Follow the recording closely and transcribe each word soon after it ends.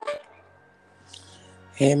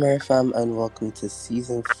Hey Marifam, and welcome to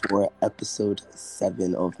Season 4, Episode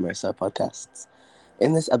 7 of MiraStar Podcasts.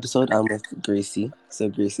 In this episode, I'm with Gracey. So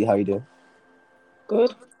Gracey, how you doing?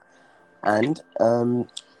 Good. And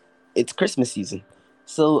it's Christmas season.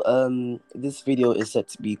 So this video is set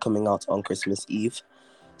to be coming out on Christmas Eve.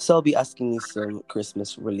 So I'll be asking you some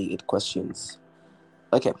Christmas-related questions.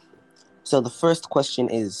 Okay, so the first question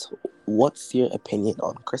is, what's your opinion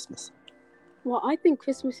on Christmas? Well, I think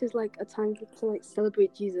Christmas is like a time to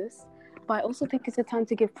celebrate Jesus, but I also think it's a time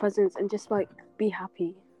to give presents and just be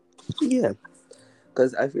happy. Yeah,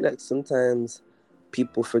 because I feel like sometimes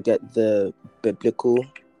people forget the biblical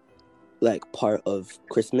part of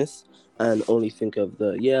Christmas and only think of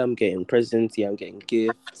I'm getting presents, I'm getting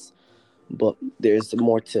gifts, but there's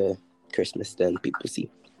more to Christmas than people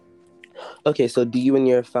see. Okay, so do you and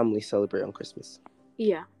your family celebrate on Christmas?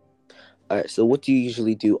 Yeah. Alright, so what do you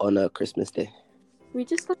usually do on a Christmas day? We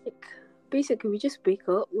just basically we just wake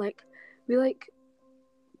up, we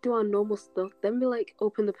do our normal stuff, then we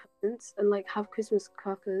open the presents and have Christmas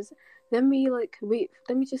crackers, then we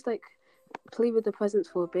just play with the presents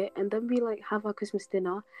for a bit, and then we have our Christmas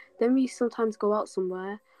dinner, then we sometimes go out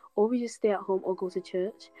somewhere, or we just stay at home or go to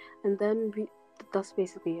church, and then that's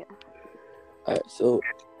basically it. Alright, so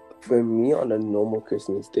for me on a normal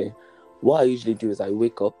Christmas day, what I usually do is I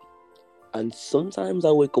wake up, and sometimes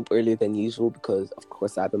I wake up earlier than usual because of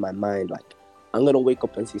course I have in my mind I'm gonna wake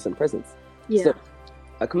up and see some presents. Yeah. So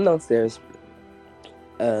I come downstairs,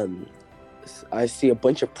 I see a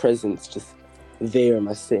bunch of presents just there in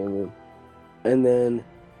my sitting room. And then,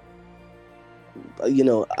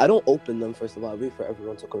 I don't open them first of all. I wait for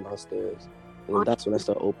everyone to come downstairs. And that's when I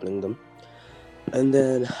start opening them. And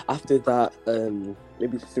then after that,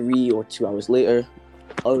 maybe 3 or 2 hours later,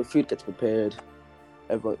 all the food gets prepared.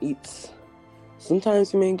 Everyone eats.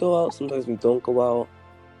 Sometimes we may go out, sometimes we don't go out.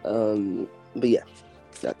 But yeah,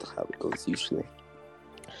 that's how it goes usually.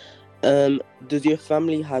 Does your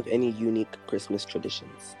family have any unique Christmas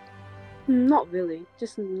traditions? Not really.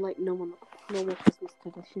 Just normal Christmas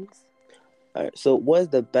traditions. Alright, so what is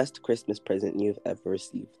the best Christmas present you've ever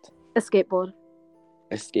received? A skateboard.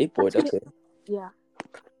 A skateboard, okay. Yeah.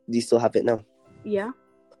 Do you still have it now? Yeah.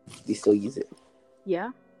 Do you still use it? Yeah.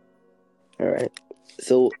 Alright.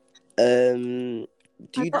 So, do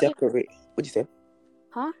you decorate? What'd you say?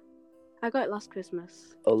 Huh? I got it last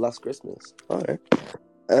Christmas. Oh, last Christmas. Alright.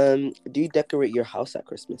 Do you decorate your house at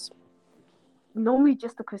Christmas? Normally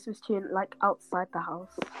just the Christmas tree outside the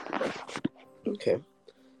house. Okay.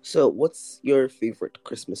 So, what's your favorite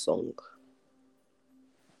Christmas song?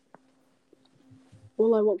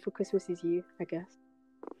 All I Want for Christmas Is You, I guess.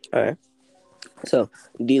 Alright. So,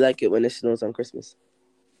 do you like it when it snows on Christmas?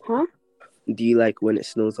 Huh? Do you like when it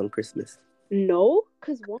snows on Christmas? No,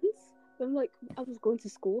 because once when I was going to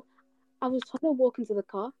school, I was trying to walk into the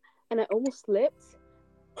car and I almost slipped.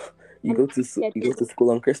 You go to school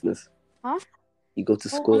on Christmas? Huh? You go to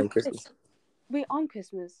school on Christmas? Wait, on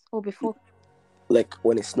Christmas or before? Like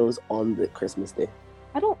when it snows on the Christmas day?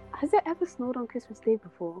 Has it ever snowed on Christmas Day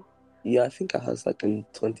before? Yeah, I think it has in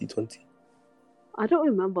 2020. I don't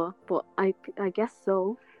remember, but I guess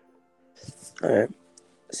so. Alright.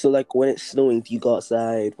 So when it's snowing, do you go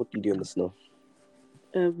outside? What do you do in the snow?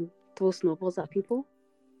 Throw snowballs at people.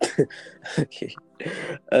 Okay.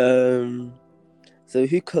 So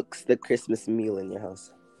who cooks the Christmas meal in your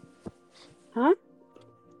house? Huh?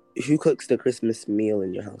 Who cooks the Christmas meal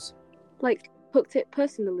in your house? Cooked it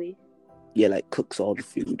personally? Yeah, cooks all the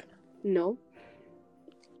food. No.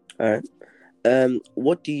 Alright.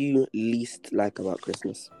 What do you least like about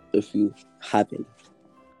Christmas, if you have any?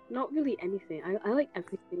 Not really anything. I like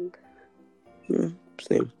everything.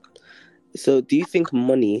 Same. So, do you think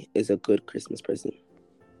money is a good Christmas present?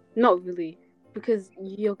 Not really, because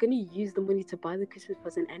you're gonna use the money to buy the Christmas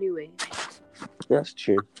present anyway. That's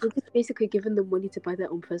true. You're just basically giving them money to buy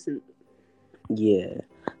their own present. Yeah.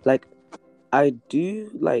 I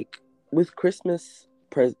do with Christmas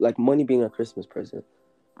money being a Christmas present.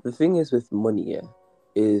 The thing is with money,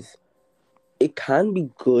 is it can be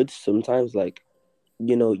good sometimes.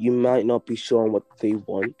 You might not be sure on what they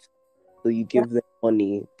want, so you give them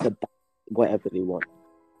money to buy whatever they want,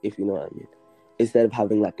 if you know what I mean, instead of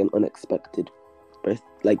having an unexpected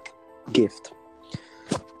gift.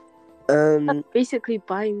 Basically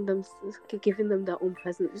buying them, giving them their own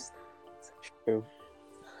presents. True.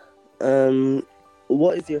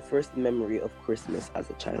 What is your first memory of Christmas as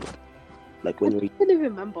a child? When I couldn't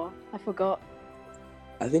remember. I forgot.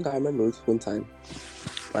 I think I remember it was one time.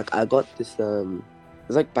 I got this,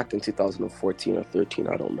 it was back in 2014 or 13,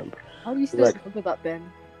 I don't remember. How do you still remember that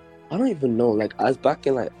then? I don't even know. I was back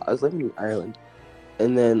in I was living in Ireland,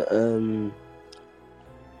 and then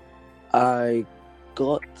I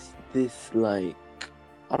got this, like,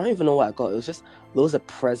 I don't even know what I got. It was just loads of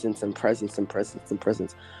presents and presents and presents and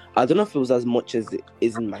presents. I don't know if it was as much as it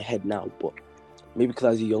is in my head now, but maybe because I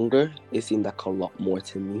was younger, it seemed like a lot more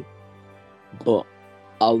to me. But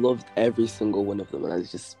I loved every single one of them, and I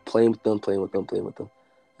was just playing with them, playing with them, playing with them.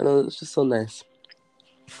 And it was just so nice.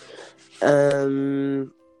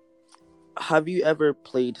 Have you ever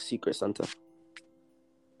played Secret Santa?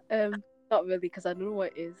 Not really, because I don't know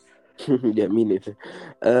what it is. Yeah, me neither.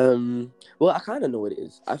 Well, I kind of know what it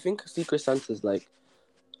is. I think Secret Santa is like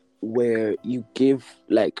where you give,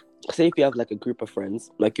 like, say if you have like a group of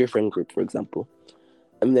friends, like your friend group, for example,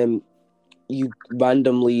 and then you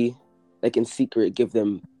randomly, like in secret, give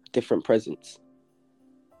them different presents,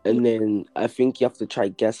 and then I think you have to try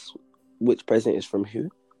guess which present is from who.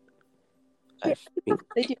 I think,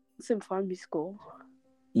 They do this in primary school.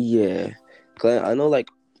 yeah, 'cause I know like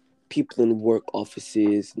people in work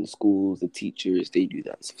offices and schools, the teachers, they do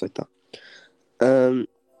that, stuff like that.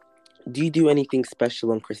 Do you do anything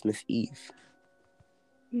special on Christmas Eve?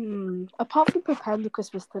 Apart from preparing the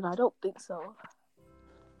Christmas dinner, I don't think so.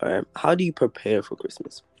 How do you prepare for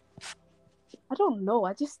Christmas? I don't know.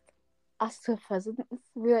 I just ask for presents.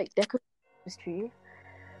 We like decorate the Christmas tree.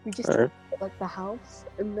 We just like the house,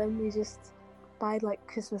 and then we just buy like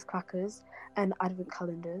Christmas crackers and advent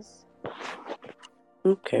calendars.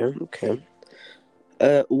 Okay.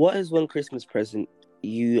 What is one Christmas present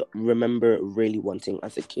you remember really wanting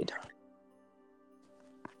as a kid?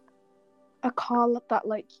 A car that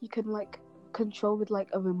like you can like control with like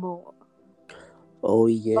a remote. Oh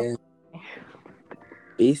yeah.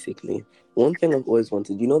 Basically, one thing I've always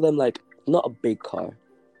wanted, you know them, like, not a big car,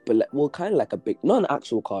 but like, well, kind of like a big, not an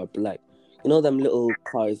actual car, but like, you know them little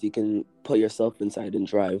cars you can put yourself inside and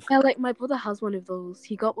drive. Yeah, like my brother has one of those.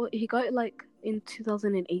 He got it like in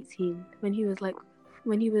 2018 when he was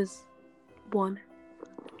 1.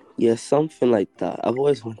 Yeah, something like that. I've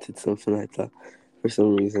always wanted something like that for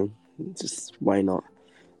some reason. Just why not?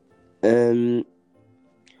 Okay.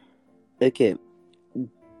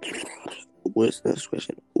 What's the next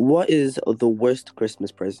question? What is the worst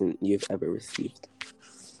Christmas present you've ever received?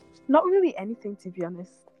 Not really anything, to be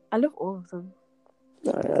honest. I love all of them.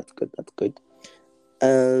 Alright, that's good. That's good.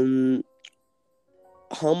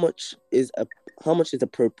 How much is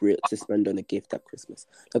appropriate to spend on a gift at Christmas?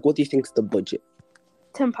 Like, what do you think is the budget?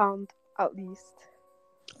 £10 at least.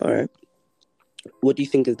 All right. What do you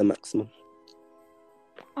think is the maximum?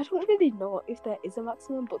 I don't really know if there is a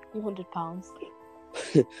maximum, but £200.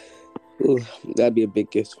 Ooh, that'd be a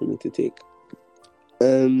big gift for me to take.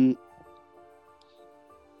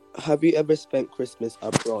 Have you ever spent Christmas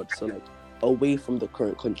abroad, so like away from the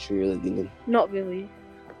current country you're living in? Not really.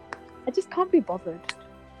 I just can't be bothered.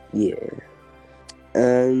 Yeah.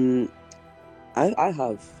 I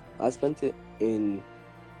have. I spent it in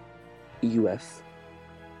US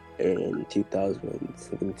in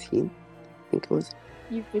 2017, I think it was.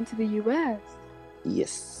 You've been to the US?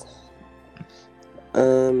 Yes.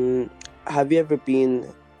 Have you ever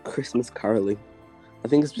been Christmas caroling? I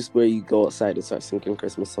think it's just where you go outside and start singing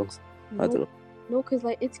Christmas songs. No, I don't know. No, because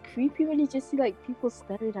like it's creepy when you just see like people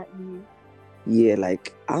staring at you. Yeah,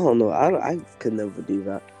 like I don't know. I could never do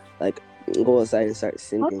that. Like go outside and start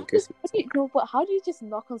singing Christmas. But how do you just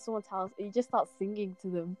knock on someone's house and you just start singing to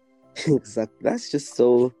them? Exactly. That's just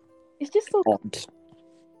so. It's just so odd.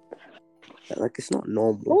 Like it's not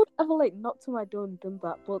normal. No one ever like knocked on my door and done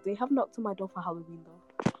that, but they have knocked on my door for Halloween though.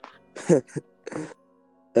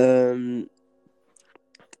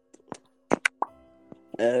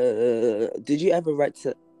 Did you ever write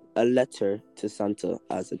a letter to Santa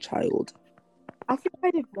as a child? I think I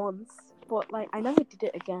did once, but like I never did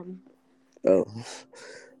it again. Oh.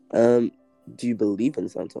 Do you believe in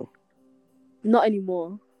Santa? Not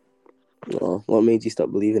anymore. Oh, what made you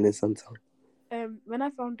stop believing in Santa? When I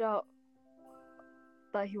found out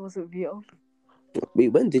that he wasn't real. Wait,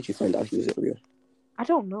 when did you find out he wasn't real? I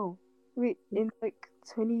don't know. Wait, in like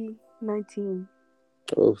 2019.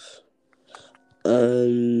 Oh.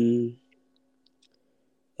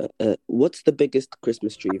 What's the biggest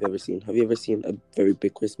Christmas tree you've ever seen? Have you ever seen a very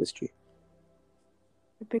big Christmas tree?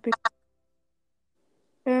 A big.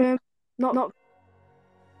 Not.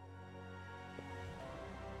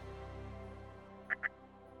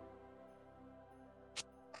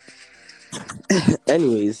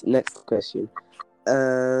 Anyways, next question.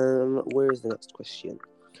 Where is the next question?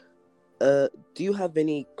 Do you have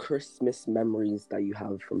any Christmas memories that you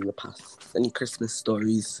have from the past? Any Christmas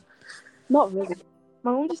stories? Not really.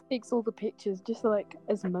 My mom just takes all the pictures just like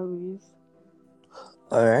as memories.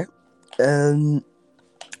 All right.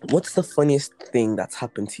 What's the funniest thing that's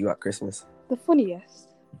happened to you at Christmas? The funniest.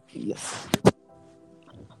 Yes.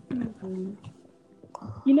 Hmm.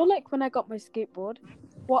 You know, like when I got my skateboard,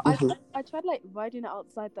 well, Mhm. I tried like riding it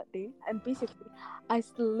outside that day, and basically, I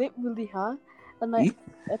slipped really hard, and like You-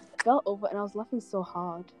 I fell over, and I was laughing so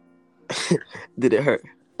hard. Did it hurt?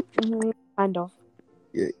 Kind of.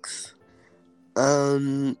 Yikes.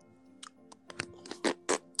 Um.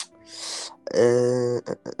 Uh,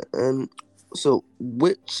 um. So,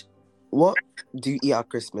 what do you eat at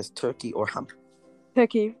Christmas? Turkey or ham?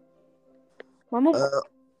 Turkey. My mom Uh,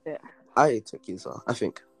 ate it. I ate turkey as well. I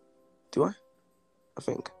think. Do I? I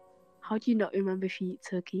think. How do you not remember if you eat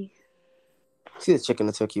turkey? See the chicken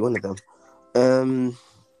or turkey, one of them. Um.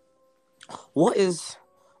 What is?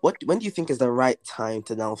 When do you think is the right time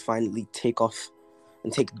to now finally take off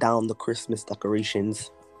and take down the Christmas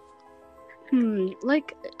decorations?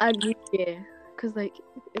 Like at New Year, cause like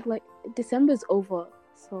December's over,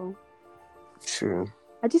 so True.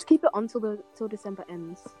 I just keep it on till December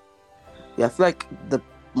ends. Yeah, I feel like the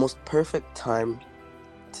most perfect time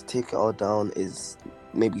to take it all down is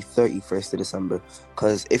maybe 31st of December.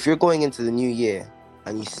 Because if you're going into the new year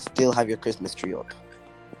and you still have your Christmas tree up,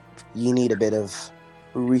 you need a bit of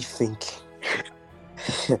rethink.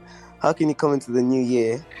 How can you come into the new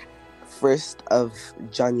year, 1st of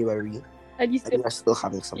January, And you and still you're still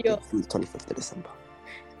having something feel through the 25th of December?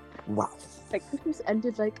 Wow. like Christmas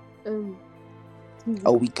ended like 2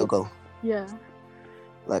 A weeks week ago. ago. Yeah,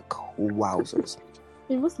 Like, wowzers.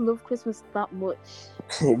 you must love Christmas that much.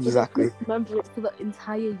 Exactly. You remember it for the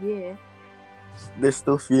entire year. They're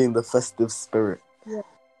still feeling the festive spirit. Yeah.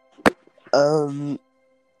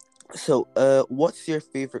 So, what's your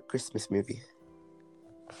favorite Christmas movie?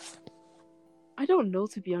 I don't know,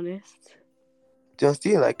 to be honest. Do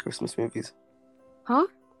you like Christmas movies? Huh?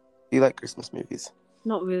 Do you like Christmas movies?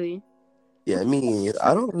 Not really. Yeah, me.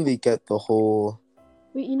 I don't really get the whole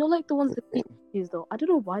Wait, you know, like the ones that thing. use though. I don't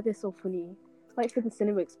know why they're so funny. Like for the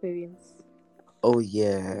cinema experience. Oh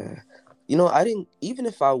yeah. I didn't. Even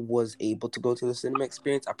if I was able to go to the cinema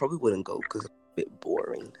experience, I probably wouldn't go because it's a bit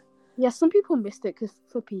boring. Yeah, some people missed it because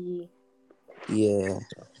for PE. Yeah.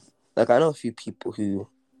 Like I know a few people who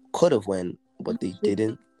could have went, but they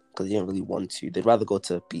didn't because they didn't really want to. They'd rather go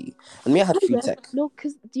to PE. And me, I had I free went. tech. No,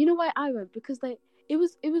 because do you know why I went? Because like it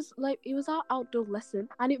was our outdoor lesson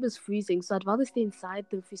and it was freezing, so I'd rather stay inside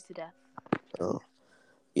than freeze to death. Oh.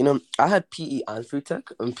 I had PE and free tech,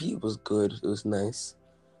 and PE was good. It was nice.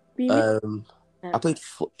 But you I played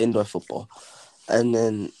indoor football, and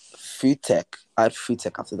then food tech. I had food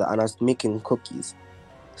tech after that, and I was making cookies.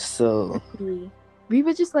 So, we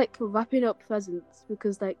were just like wrapping up presents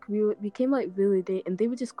because like we came like really late and they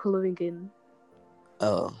were just coloring in.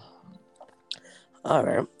 oh, all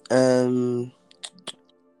right.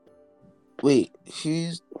 Wait,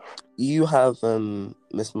 you have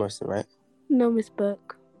Miss Morrison, right? No, Miss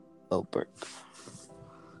Burke. Oh, Burke.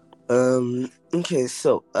 Okay,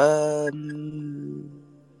 so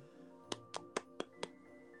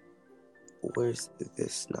where's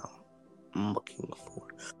this now? I'm looking for.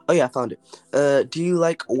 Oh yeah, I found it. Do you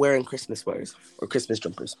like wearing Christmas sweaters or Christmas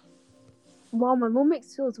jumpers? Well, my mom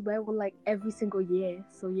makes sure to wear one like every single year,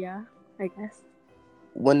 so yeah, I guess.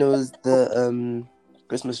 When it was the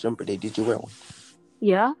Christmas jumper day, did you wear one?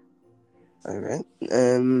 Yeah. All right.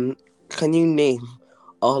 Can you name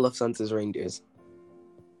all of Santa's reindeers?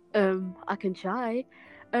 I can try.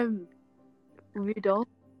 Rudolph,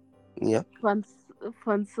 Yeah.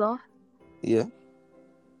 Francois. Yeah.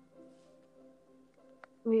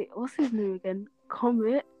 Wait, what's his name again?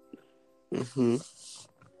 Comet, Mhm.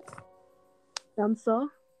 Dancer,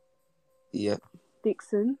 Yeah.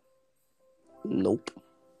 Dixon. Nope.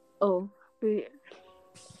 Oh, wait,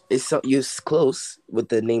 You're close with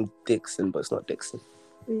the name Dixon, but it's not Dixon.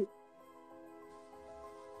 wait.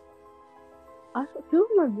 Who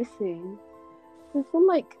am I missing? There's one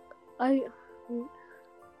like I.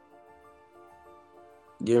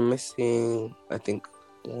 You're missing, I think,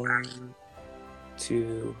 1,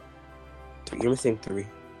 2, 3. You're missing 3.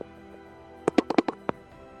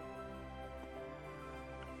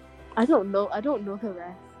 I don't know. I don't know the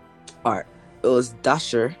rest. All right. It was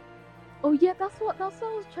Dasher, Oh yeah, that's what I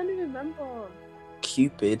was trying to remember.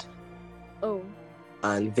 Cupid, Oh,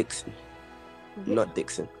 and Vixen. Vi- Not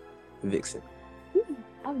Dixon. Vixen.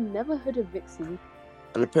 I've never heard of Vixen.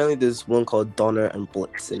 And apparently there's one called Donner and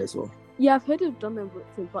Blitzen as well. Yeah, I've heard of Donna and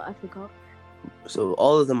Blitzen, but I forgot. So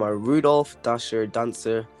all of them are Rudolph, Dasher,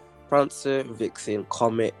 Dancer, Prancer, Vixen,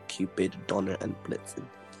 Comet, Cupid, Donner, and Blitzen.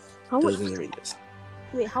 How much? Those are the reindeers.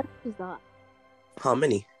 Wait, how much is that? How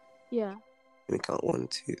many? Yeah. Let me count. 1,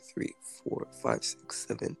 2, 3, 4, 5, 6,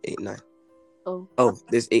 7, 8, 9. Oh. Oh,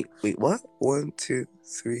 there's 8. Wait, what? 1, 2,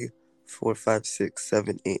 3, 4, 5, 6,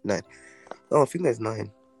 7, 8, 9. Oh, I think there's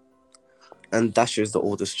 9. And Dasher is the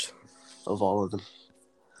oldest of all of them.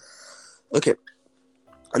 Okay.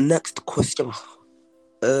 Next question.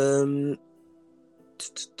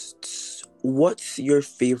 What's your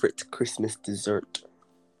favorite Christmas dessert?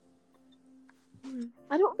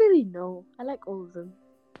 I don't really know. I like all of them.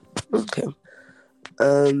 Okay.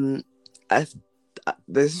 I've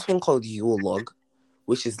there's this one called Yule log,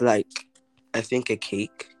 which is like, I think a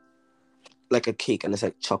cake, and it's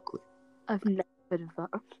like chocolate. I've never heard of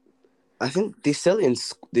that. I think they sell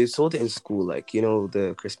it they sold it in school, like, you know,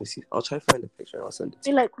 the Christmas season. I'll try to find a picture and I'll send it to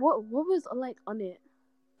Hey, you. like what was like on it?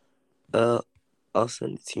 I'll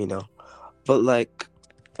send it to you now. But like,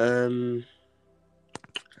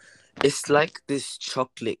 it's like this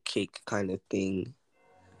chocolate cake kind of thing,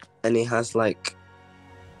 and it has like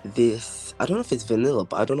this. I don't know if it's vanilla,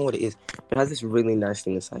 but I don't know what it is. It has this really nice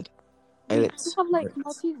thing inside, and Does it's it have like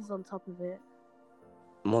Maltesers on top of it?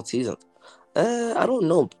 Maltesers. I don't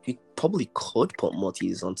know. We probably could put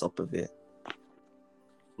Maltesers on top of it,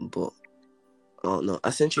 but oh no. I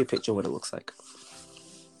sent you a picture of what it looks like.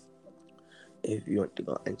 If you want to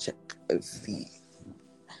go and check and see.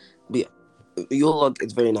 But yeah, your log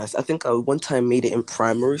is very nice. I think I one time made it in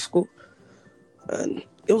primary school, and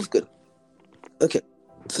it was good. Okay,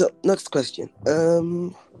 so next question.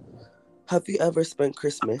 Have you ever spent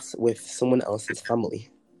Christmas with someone else's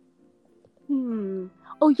family?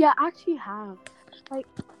 Oh yeah, I actually have. Like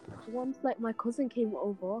once, like my cousin came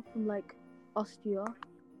over from like Austria,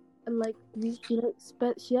 and like she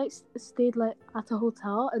stayed like at a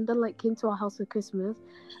hotel, and then like came to our house for Christmas,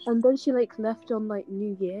 and then she like left on like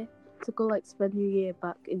New Year to go like spend New Year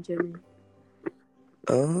back in Germany.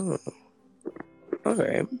 Oh,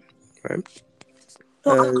 alright.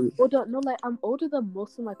 So I'm older. No, like I'm older than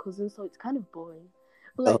most of my cousins, so it's kind of boring.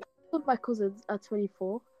 But like most of my cousins are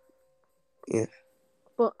 24. Yeah.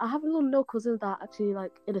 But I have no cousins that are actually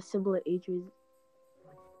like in a similar age range.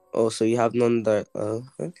 Oh, so you have none that.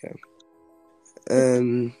 Okay.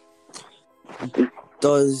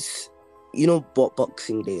 Does you know what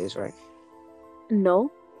Boxing Day is, right?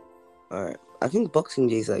 No. Alright. I think Boxing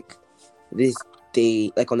Day is like this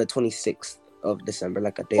day, like on the 26th of December,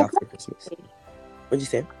 like a day after Christmas. Day. What'd you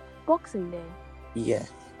say? Boxing Day. Yeah.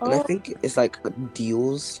 And I think it's like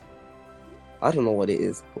deals. I don't know what it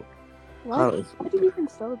is, but Why do you even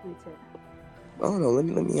celebrate it? I don't know. Let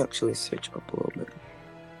me actually search up a little bit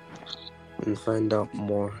and find out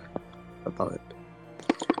more about it.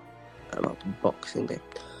 About Boxing Day.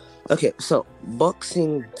 Okay, so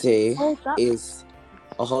Boxing Day is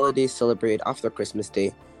a holiday celebrated after Christmas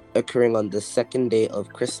Day, occurring on the second day of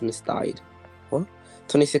Christmastide. What?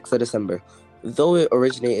 26th of December. Though it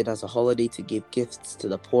originated as a holiday to give gifts to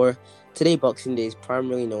the poor, today Boxing Day is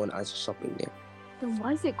primarily known as a shopping day. Then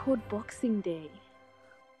why is it called Boxing Day?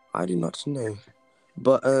 I do not know.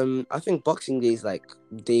 But I think Boxing Day is like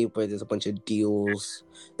a day where there's a bunch of deals.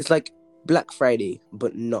 It's like Black Friday,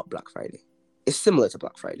 but not Black Friday. It's similar to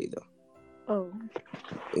Black Friday though. Oh.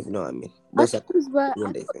 If you know what I mean. I thought it was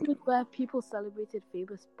where people celebrated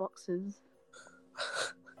famous boxers.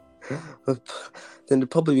 Then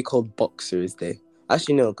it'd probably be called Boxers Day.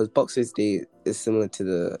 Actually, no, because Boxers Day is similar to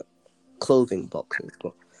the clothing boxers.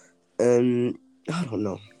 But I don't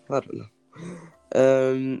know.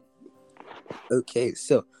 Okay,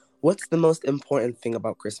 so what's the most important thing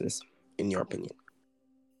about Christmas, in your opinion?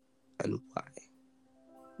 And why?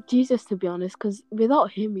 Jesus, to be honest, because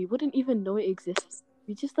without him, we wouldn't even know it exists.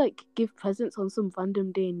 We just like give presents on some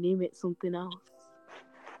random day and name it something else.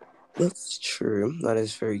 That's true. That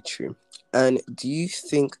is very true. And do you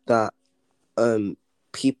think that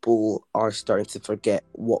people are starting to forget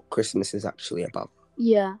what Christmas is actually about?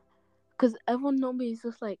 Yeah, because everyone normally is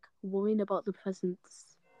just like worrying about the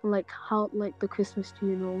presents, like how like the Christmas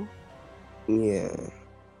tree and all. Yeah,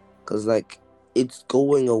 because like it's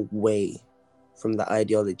going away from the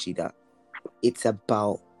ideology that it's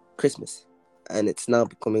about Christmas, and it's now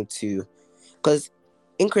becoming to, because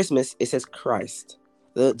in Christmas it says Christ.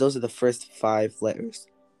 Those are the first 5 letters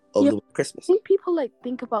of the word Christmas. I think people like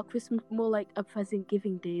think about Christmas more like a present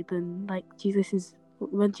giving day than like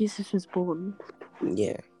when Jesus was born.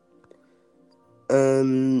 Yeah.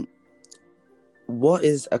 What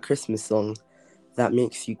is a Christmas song that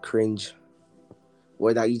makes you cringe,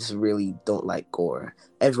 or that you just really don't like, or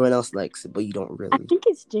everyone else likes it but you don't really? I think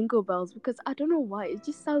it's Jingle Bells, because I don't know why, it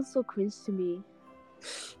just sounds so cringe to me.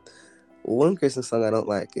 One Christmas song I don't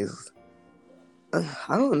like is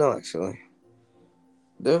I don't know actually.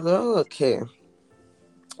 They're all okay,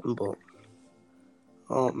 but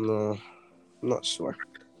I don't know. I'm not sure.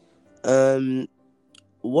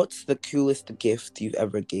 What's the coolest gift you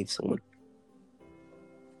ever gave someone?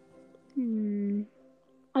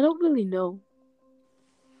 I don't really know.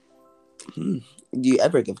 Do you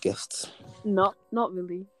ever give gifts? Not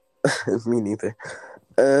really. Me neither.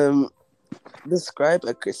 Describe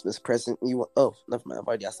a Christmas present you want. Oh, never mind. I've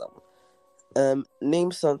already asked that one.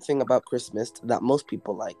 Name something about Christmas that most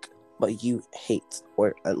people like, but you hate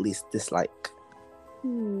or at least dislike.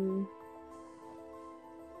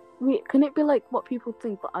 Wait, can it be like what people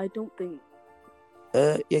think, but I don't think?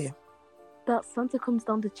 Yeah. That Santa comes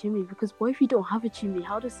down the chimney, because what if you don't have a chimney?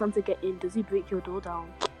 How does Santa get in? Does he break your door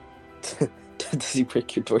down? Does he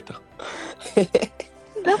break your door down?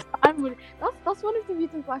 That's one of the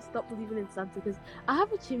reasons why I stopped believing in Santa, because I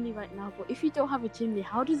have a chimney right now, but if you don't have a chimney,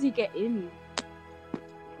 how does he get in?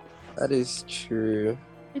 That is true.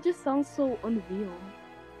 It just sounds so unreal.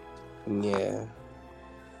 Yeah.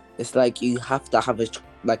 It's like you have to have a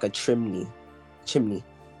chimney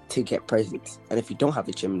to get presents. And if you don't have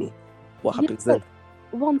a chimney, what happens then?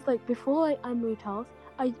 Once, before I moved house,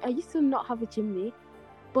 I used to not have a chimney,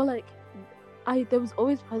 but there was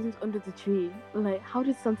always presents under the tree. Like, how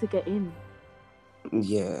did Santa get in?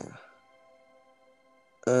 Yeah.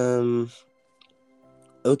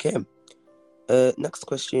 Okay. Next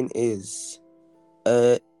question is,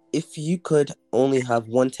 if you could only have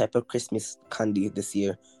one type of Christmas candy this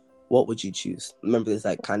year, what would you choose? Remember, there's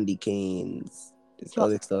like candy canes, there's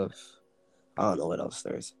other stuff. I don't know what else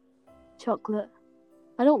there is. Chocolate.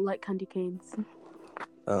 I don't like candy canes.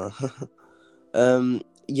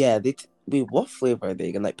 Yeah. What flavor are they?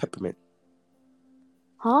 Again, like peppermint?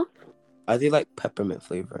 Huh? Are they like peppermint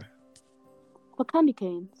flavor? For candy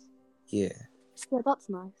canes? Yeah. Yeah, that's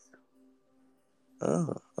nice.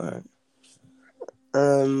 Oh, alright.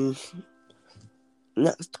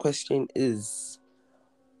 Next question is,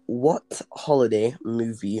 what holiday,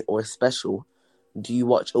 movie, or special do you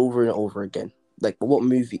watch over and over again? Like, what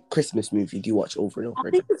Christmas movie do you watch over and over I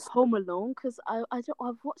again? think it's Home Alone, because I've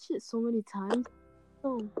watched it so many times.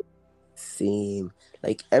 Oh. Same.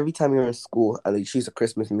 Like, every time you're in school and they choose a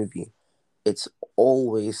Christmas movie, it's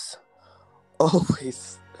always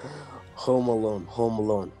Home Alone, Home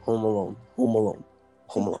Alone, Home Alone, Home Alone,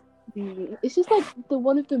 Home Alone. It's just like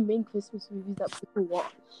one of the main Christmas movies that people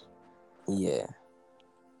watch. Yeah.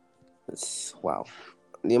 Wow.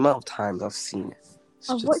 The amount of times I've seen it.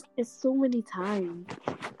 I've watched it so many times.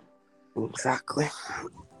 Exactly.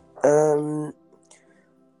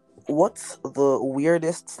 What's the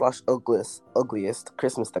weirdest / ugliest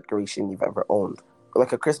Christmas decoration you've ever owned?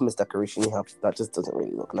 Like a Christmas decoration you have that just doesn't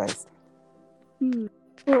really look nice. So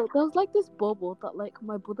there was this bubble that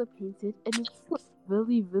my brother painted, and it just looked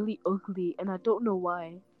really, really ugly, and I don't know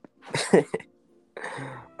why.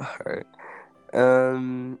 Alright.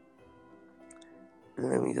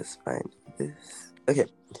 Let me just find this. Okay.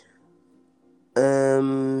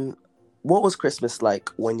 What was Christmas like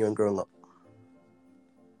when you were growing up?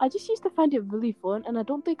 I just used to find it really fun, and I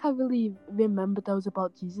don't think I really remembered that was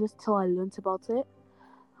about Jesus till I learned about it.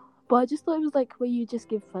 But I just thought it was where you just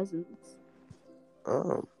give presents.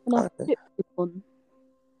 Oh, and I found it really fun.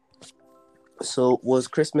 So was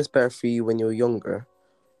Christmas better for you when you were younger,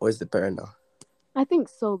 or is it better now? I think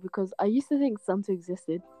so, because I used to think Santa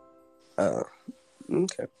existed.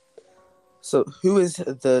 Okay. So who is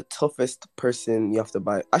the toughest person you have to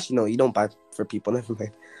buy? Actually, no, you don't buy for people. Never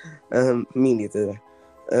mind. Me neither.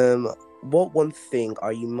 What one thing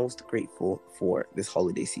are you most grateful for this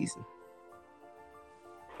holiday season?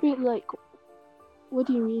 Wait, what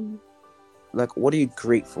do you mean? Like, what are you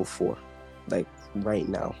grateful for, like, right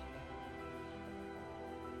now?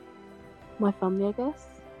 My family, I guess.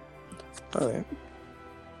 Alright.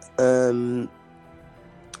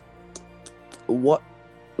 What?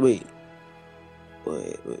 Wait.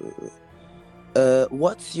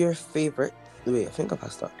 What's your favorite? Wait, I think I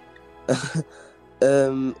passed that.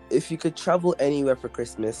 If you could travel anywhere for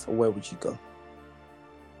Christmas, where would you go?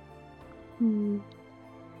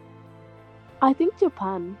 I think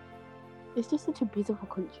Japan. It's just such a beautiful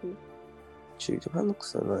country. True, Japan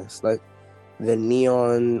looks so nice. Like the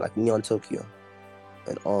neon Tokyo,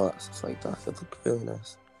 and all that stuff like that. It look really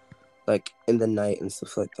nice. Like in the night and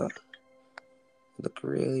stuff like that. It look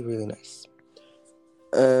really, really nice.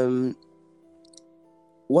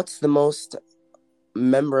 What's the most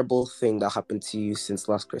memorable thing that happened to you since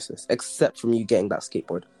last Christmas, except from you getting that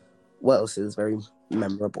skateboard? What else is very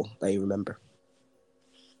memorable that you remember?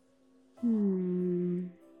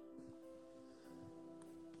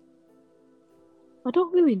 I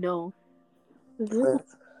don't really know.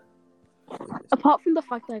 Apart from the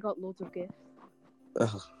fact that I got loads of gifts.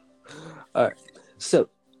 Alright. So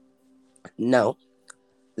now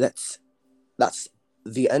that's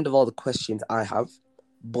the end of all the questions I have,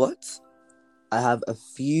 but I have a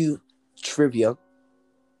few trivia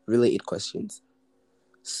related questions.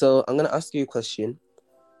 So I'm gonna ask you a question,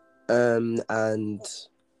 and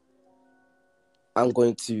I'm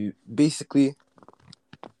going to basically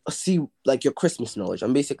see like your Christmas knowledge.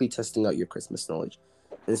 I'm basically testing out your Christmas knowledge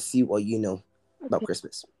and see what you know about Okay.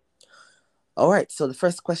 Christmas. All right. So the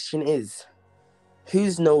first question is,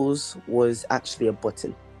 whose nose was actually a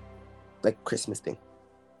button, like Christmas thing?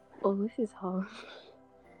 Oh, this is hard.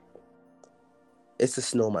 It's a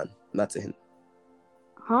snowman. That's a hint.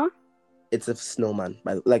 Huh? It's a snowman.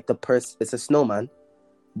 Like the person. It's a snowman.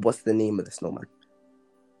 What's the name of the snowman?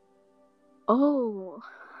 Oh.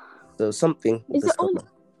 So something with Is a it Ola?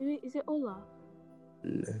 snowman. Is it Ola?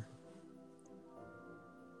 No.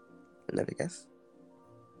 Another guess.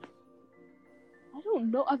 I don't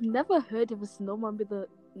know. I've never heard of a snowman with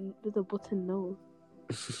a button nose.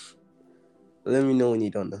 Let me know when you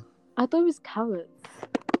don't know. I thought it was carrots.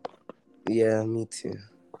 Yeah, me too.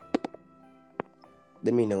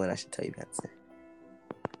 Let me know when I should tell you the answer.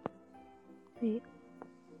 Wait.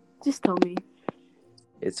 Just tell me.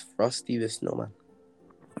 It's Frosty the Snowman.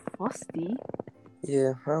 Frosty?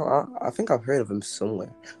 Yeah, well, I think I've heard of him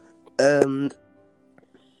somewhere.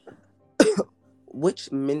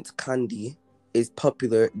 Which mint candy is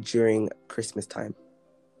popular during Christmas time?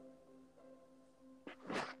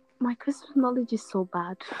 My Christmas knowledge is so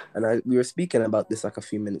bad. And we were speaking about this like a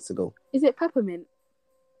few minutes ago. Is it peppermint?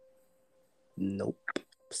 Nope.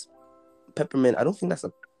 Peppermint, I don't think that's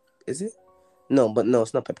a... Is it? No,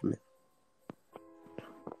 it's not peppermint.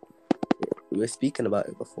 We were speaking about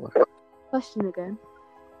it before. Question again.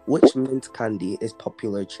 Which mint candy is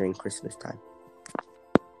popular during Christmas time?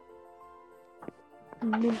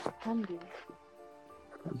 Mint candy.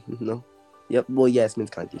 No. Yep, well, yeah, it's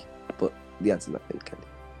mint candy. But the answer's not mint candy.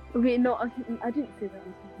 Wait, no, I didn't say that.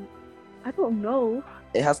 I don't know.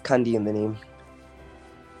 It has candy in the name.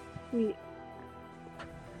 Wait.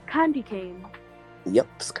 Candy cane. Yep,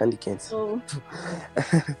 it's candy canes. Oh.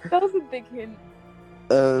 That was a big hint.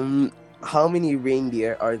 How many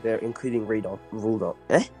reindeer are there, including Rudolph?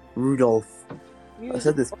 Rudolph. I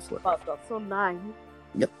said this before. About that, so 9.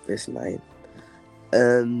 Yep, there's 9.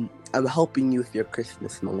 I'm helping you with your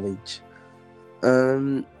Christmas knowledge.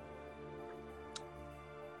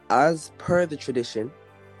 As per the tradition,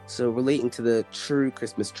 so relating to the true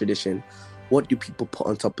Christmas tradition, what do people put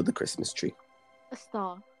on top of the Christmas tree? A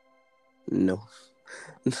star. No.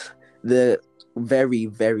 The very,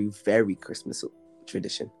 very, very Christmas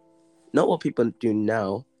tradition. Not what people do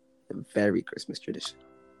now, the very Christmas tradition.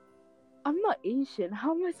 I'm not Asian.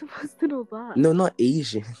 How am I supposed to know that? No, not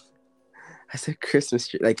Asian. I said Christmas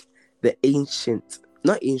tree, like the ancient,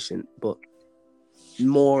 not ancient, but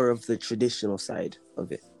more of the traditional side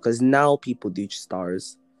of it. Because now people do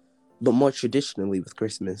stars, but more traditionally with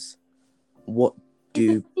Christmas, what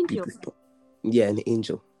do people put? Yeah, an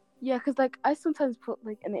angel. Yeah, because like I sometimes put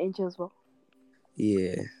like an angel as well.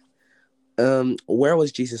 Yeah. Where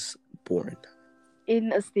was Jesus born?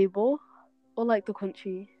 In a stable, or like the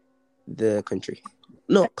country. The country,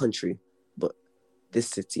 not country, but this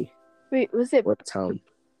city. Wait, was it? Or town?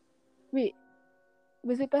 Wait,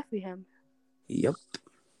 was it Bethlehem? Yep.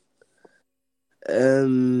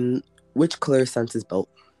 Which color is Santa's belt?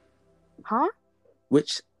 Huh?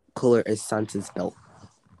 Which color is Santa's belt?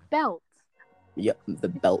 Belt. Yep, the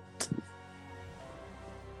belt.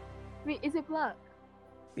 Wait, is it black?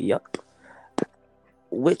 Yep.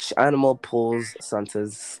 Which animal pulls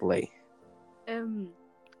Santa's sleigh?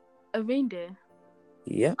 A reindeer.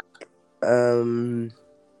 Yep.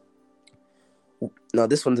 Now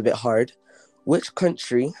this one's a bit hard. Which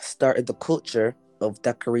country started the culture of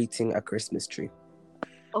decorating a Christmas tree?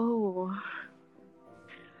 Oh.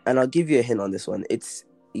 And I'll give you a hint on this one. It's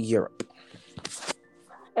Europe.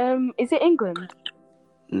 Is it England?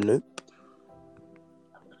 Nope.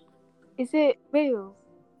 Is it Wales?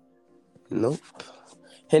 Nope.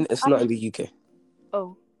 Hint, it's not in the UK.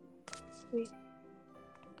 Oh. Wait.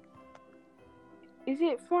 Is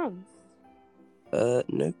it France?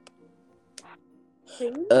 Nope.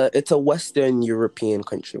 Spain? It's a Western European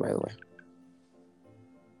country, by the way.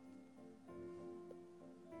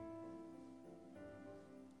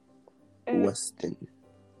 Western.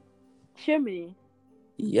 Germany.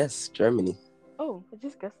 Yes, Germany. Oh, I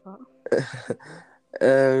just guessed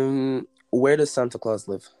that. Where does Santa Claus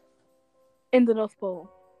live? In the North Pole.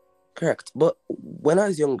 Correct. But when I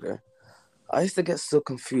was younger, I used to get so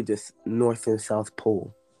confused with North and South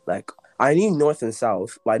Pole. Like, I knew North and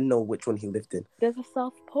South, but I didn't know which one he lived in. There's a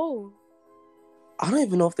South Pole. I don't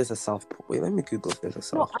even know if there's a South Pole. Wait, let me Google if there's a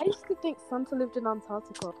South Pole. No, I used to think Santa lived in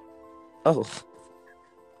Antarctica. Oh.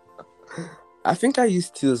 I think I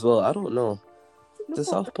used to as well. I don't know. No, Does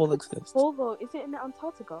South Pole exist? Pole though, is it in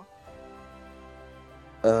Antarctica?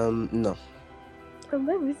 No. Then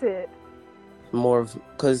where is it? More of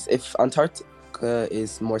because if Antarctica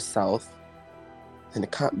is more south, then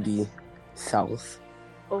it can't be south.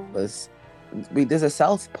 Oh, Wait, there's a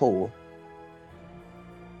South Pole.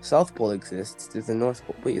 South Pole exists. There's a North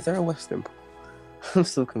Pole. Wait, is there a Western Pole? I'm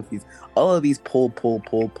so confused. All of these pole.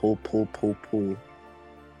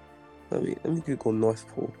 Let me Google North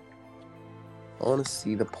Pole. I want to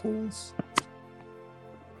see the poles.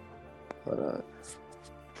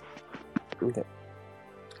 Okay.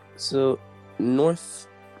 So North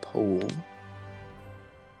Pole.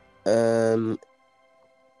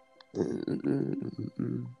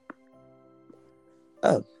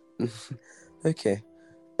 Oh. Okay.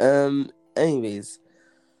 Anyways.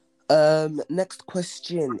 Next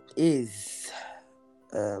question is.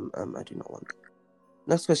 I do not want.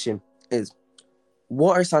 Next question is,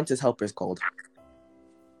 what are Santa's helpers called?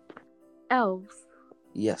 elves.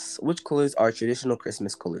 Yes. Which colors are traditional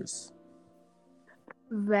Christmas colors?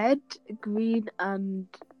 Red, green, and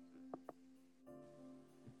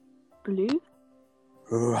blue.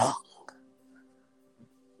 Wrong.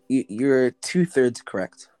 You're 2/3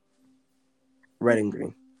 correct. Red and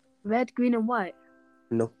green. Red, green, and white.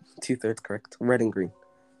 No, 2/3 correct. Red and green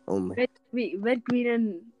only. Red, green,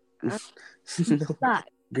 and No, black.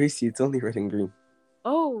 Gracie, it's only red and green.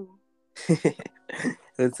 Oh.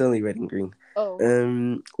 It's only red and green. Oh.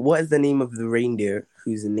 What is the name of the reindeer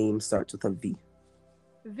whose name starts with a V?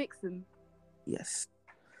 Vixen. Yes.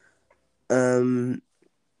 On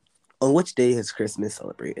which day is Christmas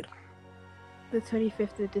celebrated? The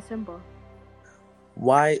 25th of December.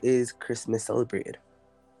 Why is Christmas celebrated?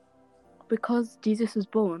 Because Jesus was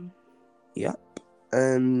born. Yep.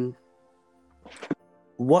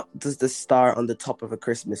 What does the star on the top of a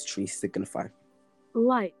Christmas tree signify?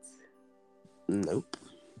 Lights. Nope.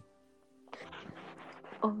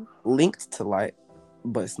 Oh. Linked to light,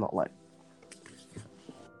 but it's not light.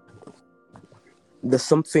 The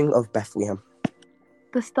something of Bethlehem.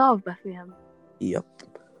 The Star of Bethlehem. Yep.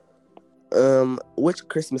 Which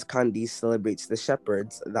Christmas candy celebrates the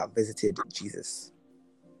shepherds that visited Jesus?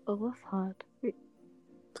 Oh, that's hard. Wait.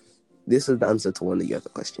 This is the answer to one of the other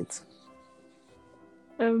questions.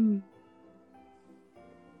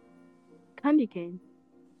 Candy cane.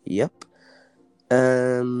 Yep.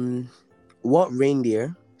 What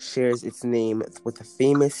reindeer shares its name with a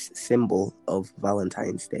famous symbol of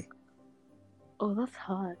Valentine's Day? Oh, that's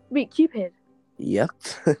hard. Wait, Cupid. Yep.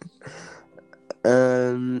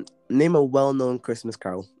 Name a well-known Christmas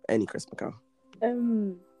carol. Any Christmas carol.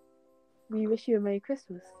 We wish you a Merry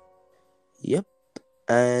Christmas. Yep.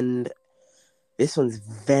 And this one's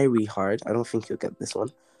very hard. I don't think you'll get this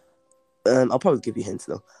one. I'll probably give you hints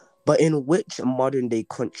though. But in which modern-day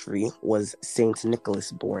country was Saint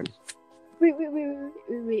Nicholas born?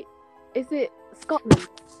 Wait. Is it Scotland?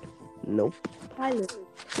 Nope. Ireland?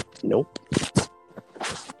 Nope.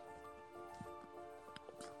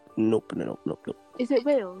 Nope. Is it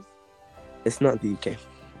Wales? It's not the UK.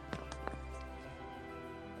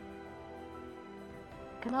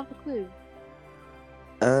 Can I have a clue?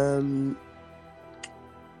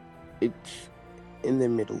 It's in the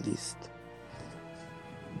Middle East.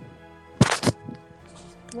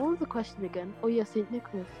 What was the question again? Oh yeah, Saint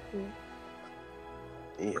Nicholas.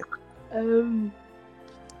 Yeah.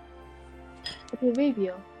 Saudi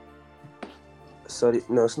Arabia.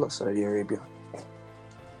 No, it's not Saudi Arabia.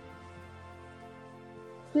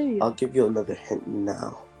 Syria. I'll give you another hint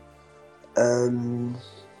now.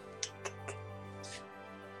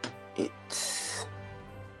 It's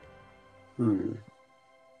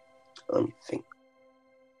let me think.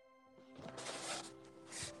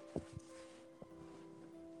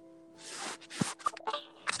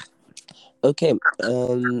 Okay,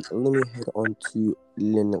 let me head on to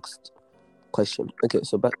the next question. Okay,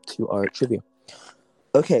 so back to our trivia.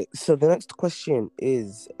 Okay, so the next question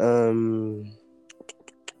is let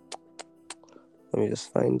me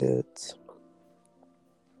just find it.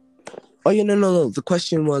 Oh yeah, no. The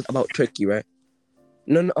question was about Turkey, right?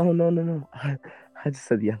 No. I just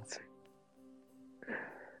said the answer.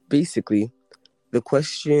 Basically, the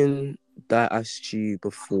question that I asked you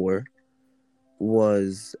before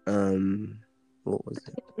was what was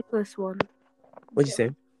it? Nicholas one. What'd you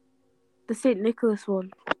say? The Saint Nicholas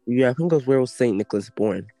one. Yeah, I think it was where was Saint Nicholas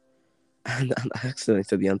born, and I accidentally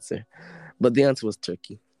said the answer, but the answer was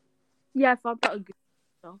Turkey. Yeah, I found that a good.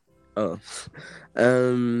 Oh,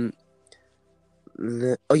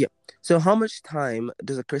 oh yeah. So, how much time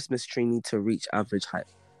does a Christmas tree need to reach average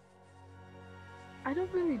height? I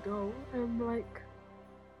don't really know.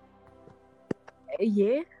 A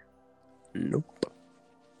year? Nope.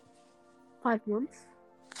 5 months?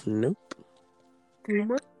 Nope. 3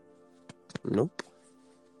 months? Nope.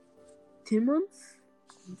 2 months?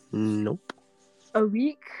 Nope. A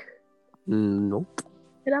week? Nope.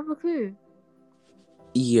 Did I have a clue?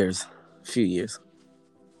 Years. Few years.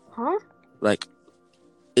 Huh? Like,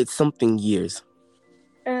 it's something years.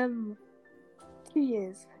 2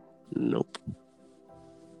 years. Nope.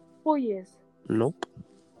 4 years. Nope.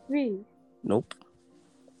 3. Nope.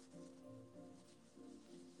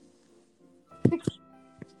 6.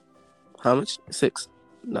 How much? 6?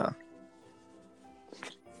 Nah.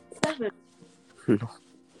 7. No.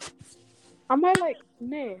 Am I like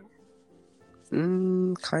near?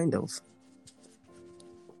 Kind of.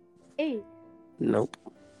 8. Nope.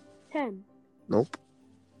 10. Nope.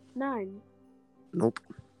 9. Nope.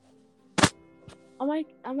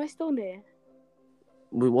 Am I still near?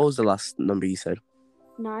 Wait, what was the last number you said?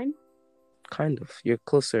 9. Kind of. You're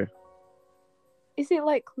closer. Is it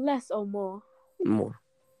like less or more? More.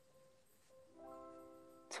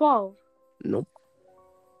 12. Nope.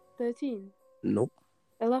 13. Nope.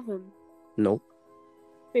 11. Nope.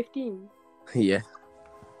 15. Yeah.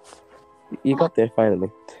 You got there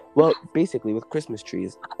finally. Well, basically, with Christmas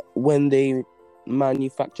trees, when they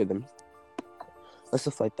manufacture them, and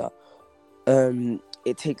stuff like that,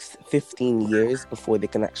 it takes 15 years before they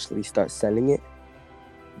can actually start selling it,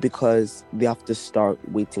 because they have to start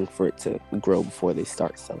waiting for it to grow before they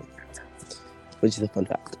start selling it, which is a fun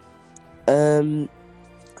fact.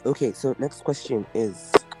 Okay, so next question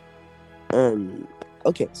is,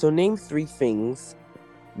 okay, so name 3 things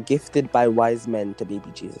gifted by wise men to baby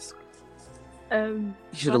Jesus. You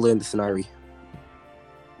should have learned the scenario.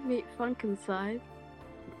 Wait, Frankenstein.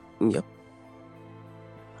 Yep.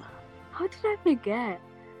 How did I forget?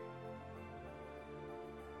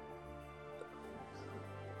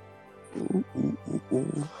 Ooh.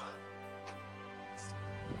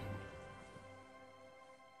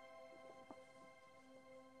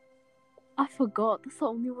 I forgot. That's the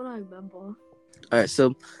only one I remember. Alright,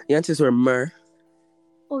 so the answers were myrrh,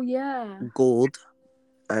 Oh yeah. gold,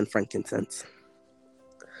 and frankincense.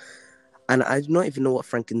 And I do not even know what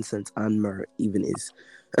frankincense and myrrh even is.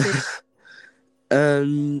 Let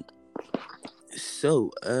me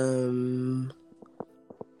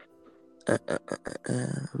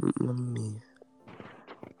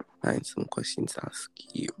find some questions to ask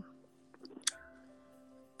you.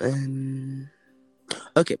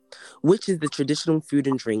 Okay, which is the traditional food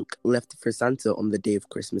and drink left for Santa on the day of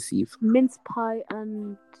Christmas Eve? Mince pie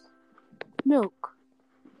and milk.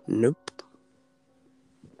 Nope.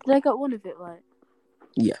 Did I get one of it right?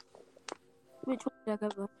 Yeah. Which one did I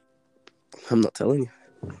get right? I'm not telling you.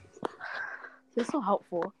 You're so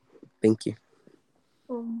helpful. Thank you.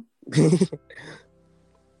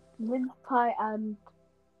 Mince pie and...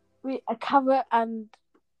 Wait, a carrot and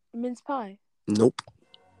mince pie? Nope.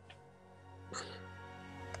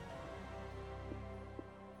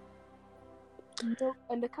 Milk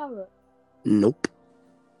and a carrot? Nope.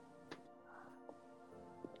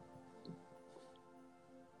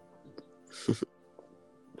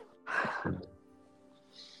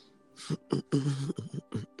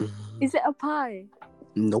 Is it a pie?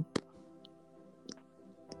 Nope.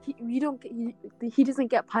 He doesn't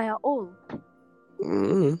get pie at all. I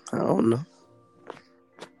don't know.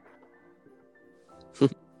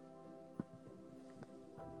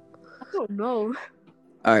 I don't know.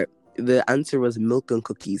 Alright, the answer was milk and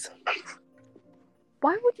cookies.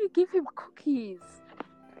 Why would you give him cookies?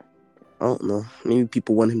 I don't know. Maybe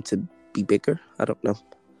people want him to be bigger. I don't know.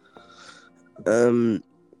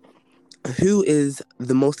 Who is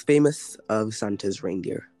the most famous of Santa's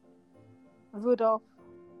reindeer? Rudolph.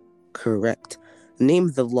 Correct.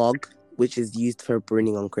 Name the log which is used for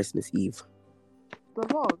burning on Christmas Eve. The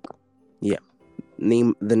log? Yeah.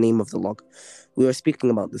 Name the name of the log. We were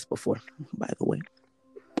speaking about this before, by the way.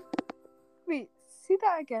 Wait, say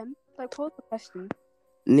that again. Like, what was the question?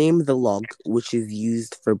 Name the log which is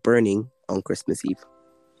used for burning on Christmas Eve.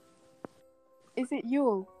 Is it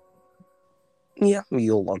Yule? Yeah,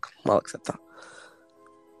 Yule log. I'll accept that.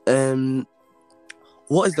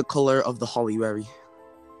 What is the color of the holly berry?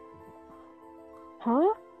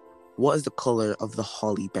 Huh? What is the color of the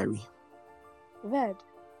holly berry? Red.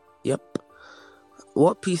 Yep.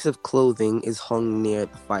 What piece of clothing is hung near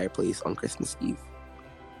the fireplace on Christmas Eve?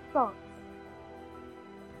 Socks.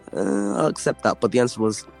 I'll accept that, but the answer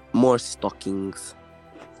was more stockings.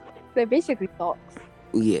 They're basically socks.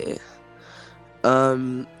 Yeah.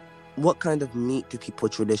 What kind of meat do people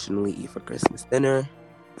traditionally eat for Christmas dinner?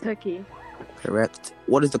 Turkey. Correct.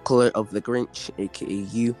 What is the color of the Grinch, aka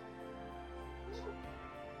you?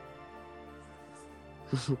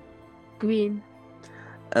 Green.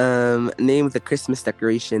 Name the Christmas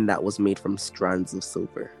decoration that was made from strands of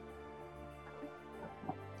silver.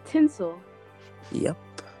 Tinsel. Yep.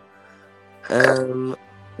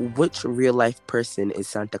 Which real life person is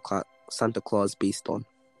Santa Claus based on?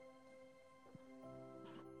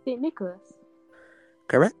 St. Nicholas.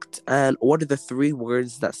 Correct. And what are the 3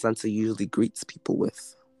 words that Santa usually greets people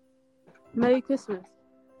with? Merry Christmas.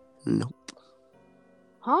 Nope.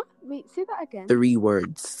 Huh? Wait, say that again. 3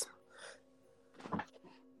 words.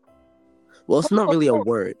 Well, it's not really a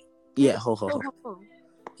word. Yeah, ho ho ho.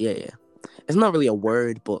 Yeah. It's not really a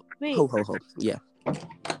word, but Wait. ho ho ho. Yeah.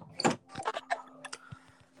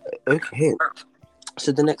 Okay.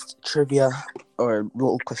 So the next trivia or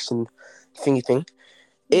little question thingy thing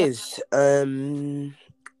is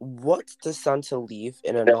what does Santa leave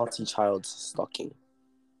in a naughty child's stocking?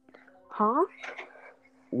 Huh?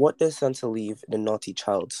 What does Santa leave in a naughty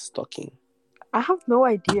child's stocking? I have no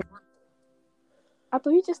idea. I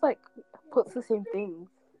thought he just like puts the same thing.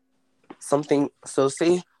 Something. So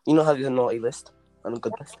say you know how there's a naughty list and a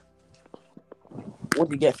good list. What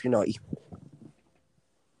do you get if you're naughty?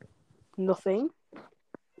 Nothing.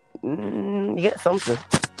 You get something.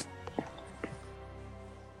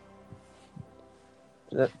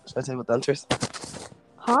 Should I tell you what the answer is?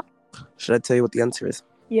 Huh? Should I tell you what the answer is?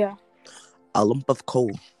 Yeah. A lump of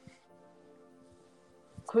coal.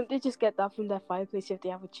 Couldn't they just get that from their fireplace if they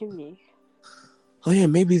have a chimney? Oh yeah,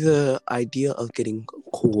 maybe the idea of getting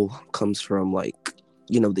coal comes from like,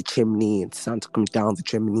 the chimney and Santa comes down the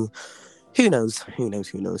chimney. Who knows?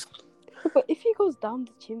 But if he goes down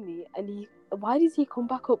the chimney and why does he come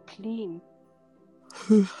back up clean?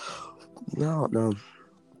 No.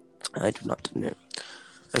 I do not know.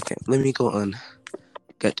 Okay, let me go on.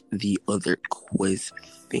 Get the other quiz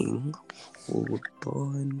thing. Hold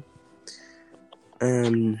on.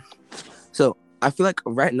 So I feel like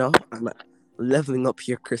right now I'm leveling up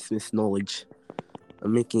your Christmas knowledge.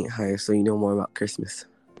 I'm making it higher so you know more about Christmas.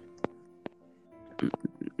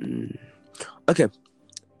 Okay.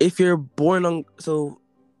 If you're born on... So,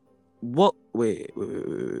 what... Wait.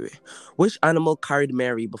 Which animal carried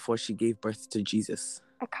Mary before she gave birth to Jesus?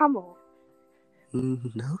 A camel.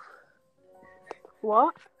 No.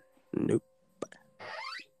 What? Nope.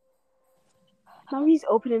 Now he's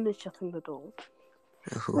opening and shutting the door.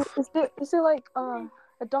 Is it like a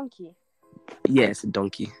donkey? Yeah, it's a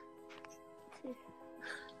donkey.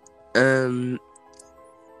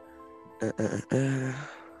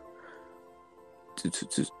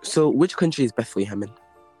 So, which country is Bethlehem in?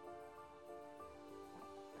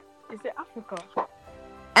 Is it Africa?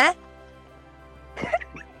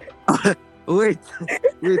 Wait.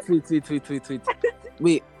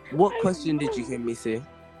 Wait, what question did you hear me say?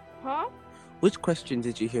 Huh? Which question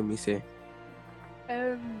did you hear me say?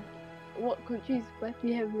 What country is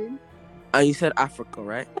Bethlehem in? And you said Africa,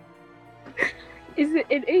 right? Is it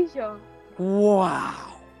in Asia?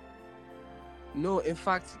 Wow. No, in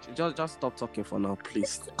fact, just stop talking for now,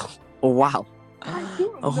 please. Oh, wow.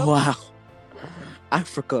 Oh, wow.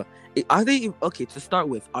 Africa. Are they... Okay, to start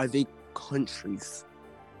with, are they countries?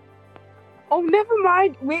 Oh, never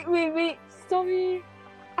mind. Wait. Sorry.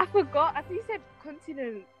 I forgot. I think you said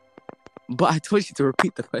continent. But I told you to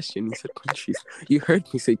repeat the question. You said countries. You heard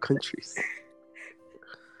me say countries.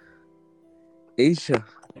 Asia.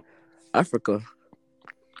 Africa.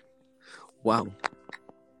 Wow.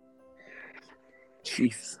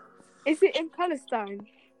 Jeez. Is it in Palestine?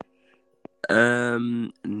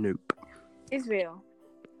 Nope. Israel.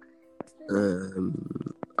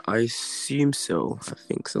 I assume so. I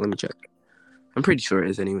think so. Let me check. I'm pretty sure it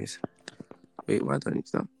is anyways. Wait, why do I need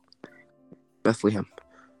to know? Bethlehem.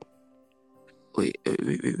 Wait. Let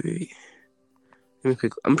me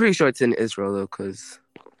quick. I'm pretty sure it's in Israel though, because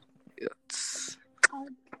it's...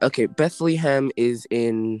 Okay, Bethlehem is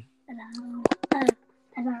in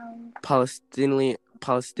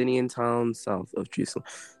Palestinian town south of Jerusalem.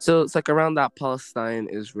 So it's like around that Palestine,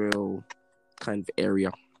 Israel kind of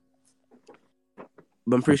area.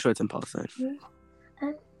 But I'm pretty sure it's in Palestine.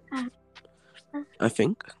 I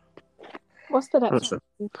think. What's the next? I'm not sure.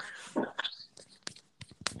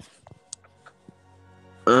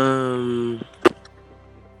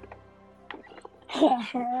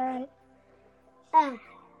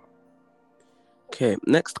 Okay,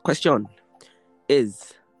 next question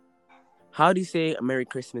is, how do you say Merry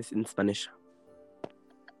Christmas in Spanish?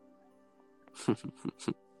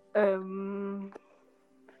 I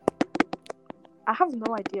have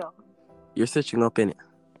no idea. You're searching up in it.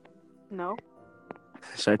 No.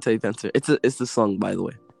 Should I tell you the answer? It's the song, by the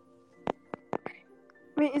way.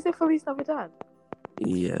 Wait, is it Feliz Navidad?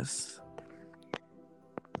 Yes.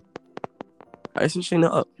 Are you switching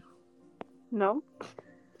it up? No.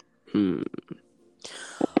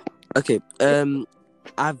 Okay.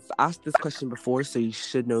 I've asked this question before, so you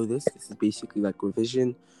should know this. This is basically like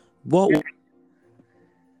revision. What?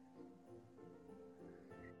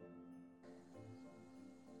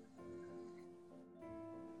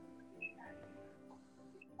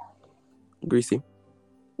 Greasy.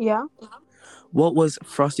 Yeah. What was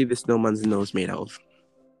Frosty the Snowman's nose made out of?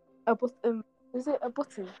 Is it a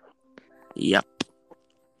button? Yep.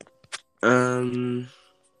 You're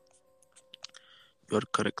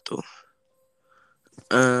correcto.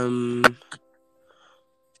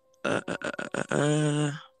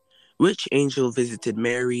 Which angel visited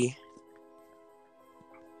Mary?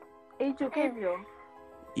 Angel Gabriel.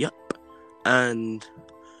 Yep. And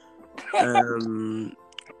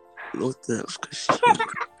what's the next question?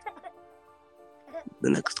 The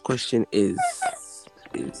next question is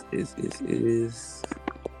let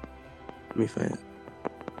me find it.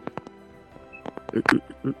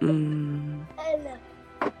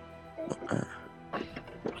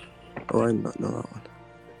 Oh, I don't know that one.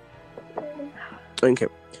 Okay.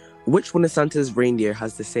 Which one of Santa's reindeer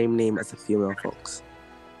has the same name as a female fox?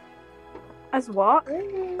 As what?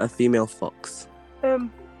 A female fox.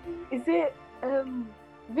 Is it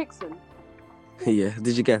Vixen? Yeah.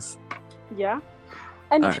 Did you guess? Yeah.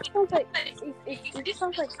 And Alright. it sounds like it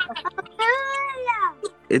sounds like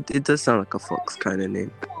It does sound like a fox kind of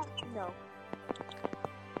name. no.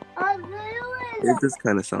 It does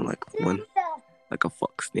kind of sound like one, like a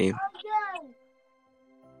fox name.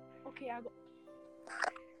 Okay, I got.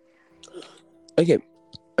 Okay.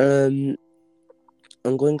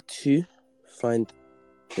 I'm going to find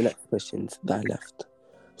the next questions that I left.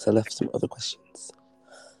 So I left some other questions.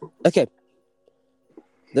 Okay.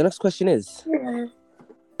 The next question is,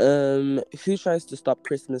 who tries to stop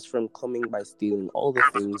Christmas from coming by stealing all the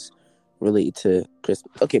things related to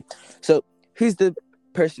Christmas? Okay, so who's the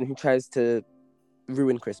person who tries to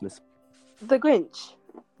ruin Christmas? The Grinch.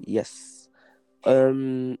 Yes.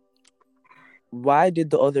 Why did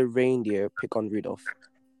the other reindeer pick on Rudolph?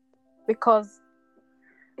 Because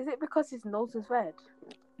his nose is red?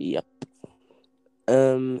 Yep.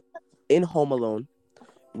 In Home Alone,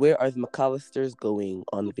 where are the McAllisters going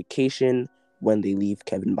on vacation when they leave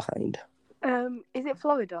Kevin behind? Is it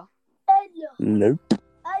Florida? Nope.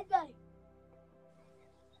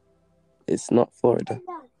 It's not Florida.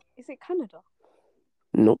 Is it Canada?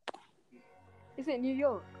 Nope. Is it New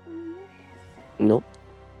York? Nope.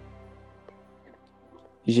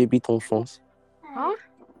 J'habite en France. Huh?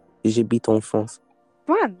 J'habite en France.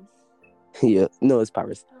 France? Yeah. No, it's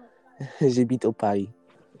Paris. J'habite au Paris.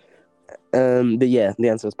 But yeah, the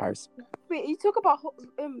answer is Paris. Wait, you talk about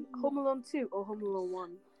Home Alone 2 or Home Alone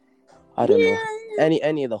 1? I don't know.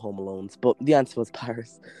 Any of the Home Alones, but the answer was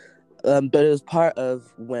Paris. But it was part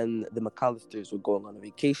of when the McAllisters were going on a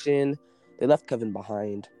vacation. They left Kevin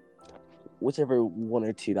behind. Whichever one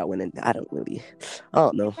or two that went in, I don't know. It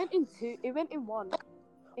went in 2. It went in 1.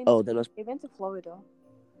 Then it went to Florida.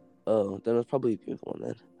 Then it was probably the other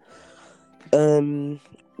one then.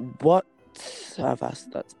 What? I've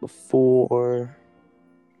asked that before.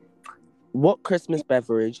 What Christmas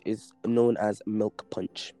beverage is known as milk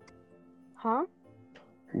punch? Huh?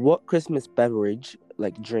 What Christmas beverage,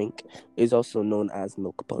 like drink, is also known as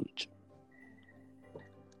milk punch?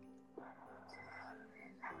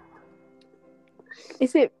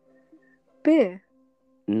 Is it beer?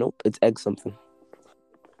 Nope, it's egg something.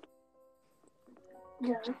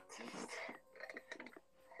 Yeah.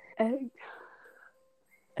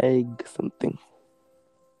 Egg something.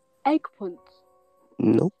 Egg punch?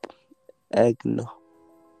 Nope. Egg no.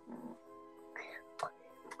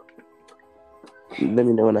 Let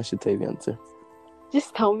me know when I should tell you the answer.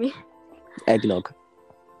 Just tell me. Eggnog.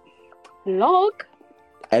 Log?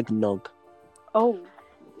 Eggnog. Oh.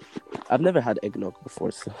 I've never had eggnog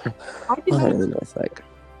before, so I I don't really know what it's like.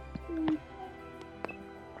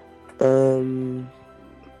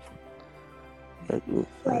 Let me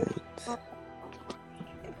find.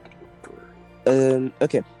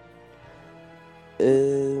 Okay.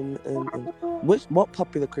 What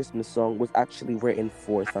popular Christmas song was actually written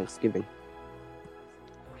for Thanksgiving?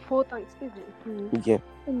 For Thanksgiving? Yeah.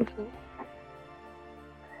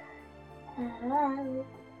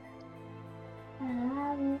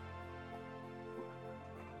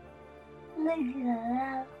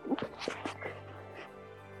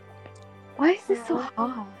 Why is this so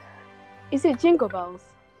hard? Is it Jingle Bells?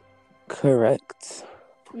 Correct.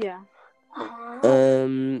 Yeah.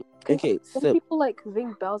 Okay, Some so people like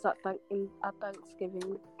ring bells at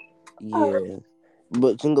Thanksgiving. yeah,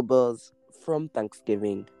 but Jingle Bells from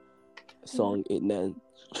Thanksgiving song it then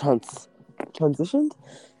transitioned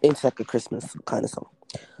into like a Christmas kind of song.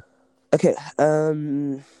 Okay.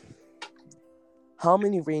 How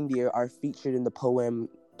many reindeer are featured in the poem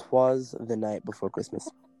 "'Twas the Night Before Christmas"?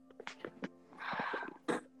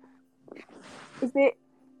 Is it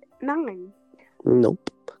 9? Nope,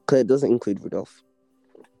 because it doesn't include Rudolph.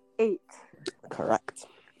 8. Correct.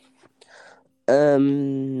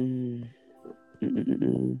 In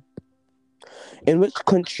which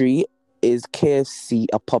country is KFC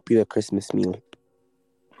a popular Christmas meal?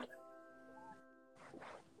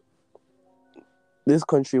 This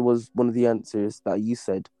country was one of the answers that you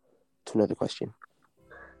said to another question.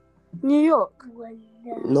 New York.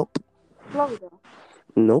 Nope. Florida.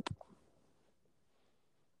 Nope.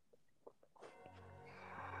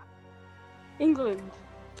 England.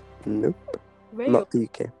 Nope. Wales. Not the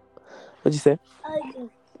UK. What'd you say?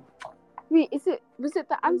 Wait, was it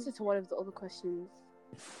the answer to one of the other questions?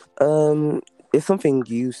 It's something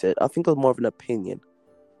you said. I think it was more of an opinion.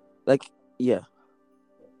 Like, yeah.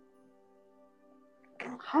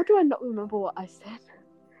 How do I not remember what I said?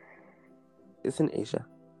 It's in Asia.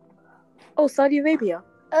 Oh, Saudi Arabia.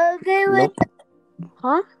 Okay, wait. Nope.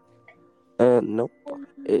 Huh? Nope.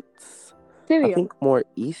 It's, Syria. I think, more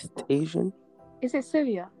East Asian. Is it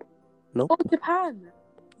Syria? Nope. Oh, Japan.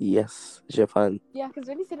 Yes, Japan. Yeah, because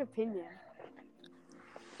when you said opinion.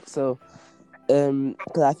 So,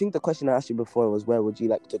 because I think the question I asked you before was where would you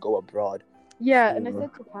like to go abroad? Yeah, and I said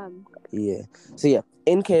Japan. Yeah. So yeah,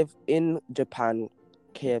 in Japan,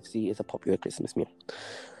 KFC is a popular Christmas meal.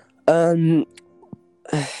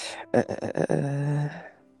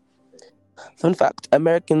 Fun fact: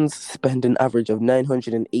 Americans spend an average of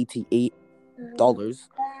 $988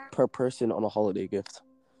 per person on a holiday gift.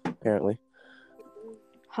 Apparently.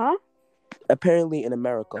 Huh? Apparently, in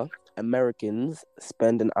America, Americans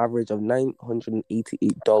spend an average of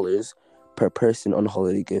 $988 per person on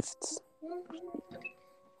holiday gifts.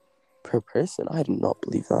 Per person? I do not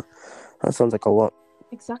believe that. That sounds like a lot.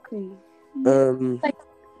 Exactly. Like,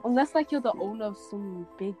 unless like you're the owner of some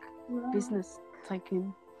big business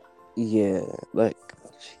tycoon. Yeah, like,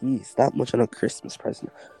 jeez, that much on a Christmas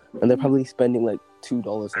present, and they're probably spending like $2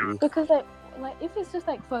 on you. Because like if it's just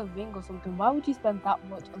like for a ring or something, why would you spend that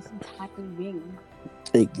much on some tiny ring?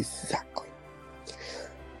 Exactly.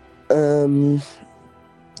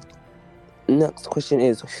 Next question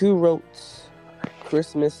is, who wrote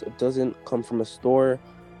 "Christmas doesn't come from a store"?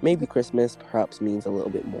 Maybe Christmas perhaps means a little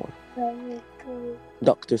bit more.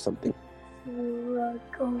 Dr. something.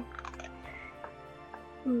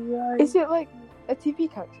 Is it like a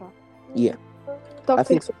TV character? Yeah. Doctor I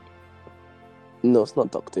think so. No, it's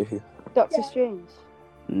not Doctor Who. Doctor Strange.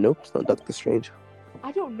 Nope, it's not Doctor Strange.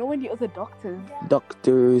 I don't know any other doctors.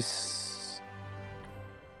 Doctors.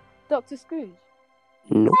 Doctor Scrooge.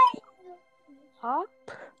 Nope. Huh?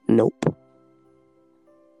 Nope.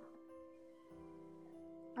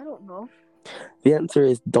 I don't know. The answer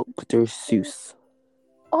is Dr. Seuss.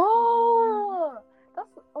 Oh,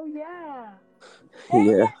 yeah.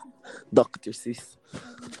 Yeah, Dr. Seuss.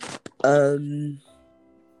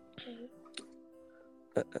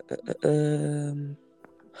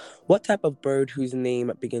 What type of bird whose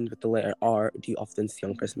name begins with the letter R do you often see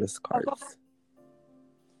on Christmas cards?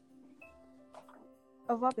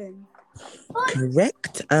 A robin.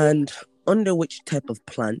 Correct. And under which type of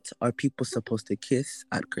plant are people supposed to kiss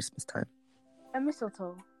at Christmas time? A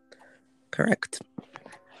mistletoe. Correct.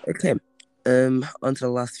 Okay. On to the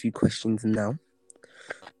last few questions now.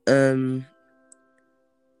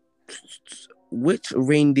 Which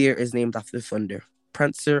reindeer is named after thunder?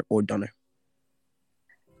 Prancer or Donner?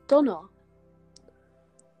 Donner.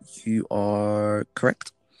 You are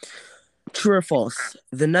correct. True or false?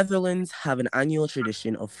 The Netherlands have an annual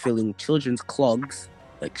tradition of filling children's clogs,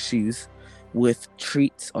 like shoes, with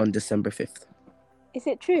treats on December 5th. Is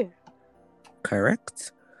it true?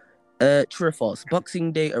 Correct. True or false?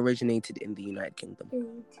 Boxing Day originated in the United Kingdom.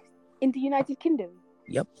 In the United Kingdom?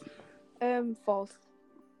 Yep. False.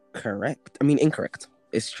 Correct. I mean, incorrect.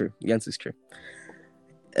 It's true. The answer is true.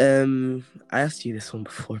 I asked you this one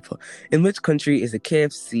before, but in which country is a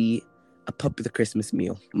KFC a popular Christmas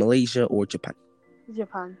meal? Malaysia or Japan?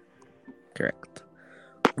 Japan. Correct.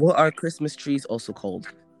 What are Christmas trees also called?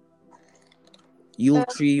 Yule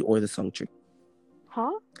tree or the song tree?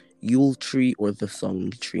 Huh? Yule tree or the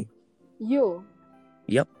song tree? Yule.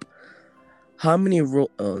 Yep. How many oh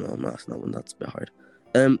no, that's not one. That's a bit hard.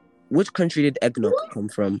 Which country did eggnog come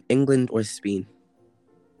from? England or Spain?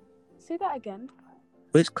 Say that again.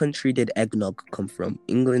 Which country did eggnog come from?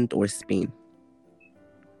 England or Spain?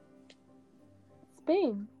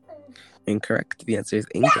 Spain. Incorrect. The answer is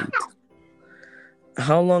England.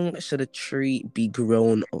 How long should a tree be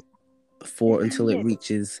grown for until it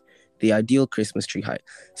reaches the ideal Christmas tree height?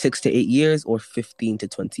 6 to 8 years or 15 to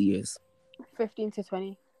 20 years? 15 to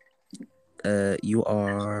 20. You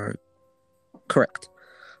are correct.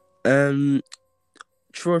 True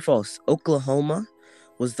or false? Oklahoma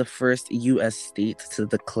was the first U.S. state to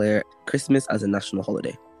declare Christmas as a national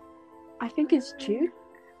holiday. I think it's true.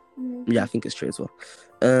 Yeah, I think it's true as well.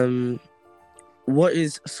 What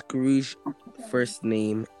is Scrooge's first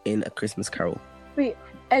name in A Christmas Carol? Wait,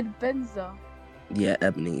 Ed Benzer. Yeah,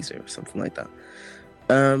 Ebenezer or something like that.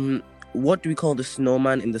 What do we call the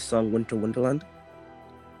snowman in the song Winter Wonderland?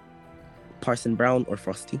 Parson Brown or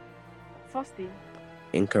Frosty? Frosty.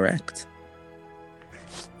 Incorrect.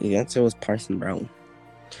 The answer was Parson Brown.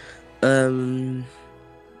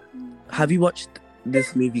 Have you watched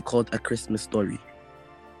this movie called A Christmas Story?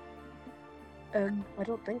 I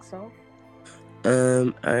don't think so.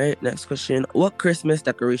 Alright, next question. What Christmas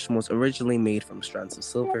decoration was originally made from strands of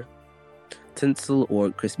silver, tinsel, or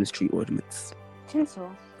Christmas tree ornaments? Tinsel.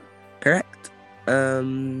 Correct.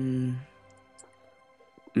 Where's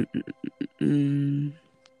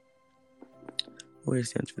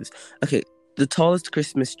the answer for this? Okay, the tallest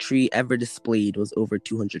Christmas tree ever displayed was over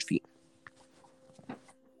 200 feet.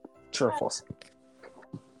 True or false?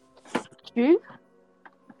 True.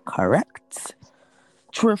 Correct.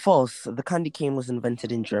 True or false? The candy cane was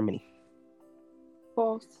invented in Germany.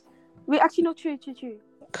 False. Wait, actually, no, true.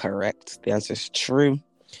 Correct. The answer is true.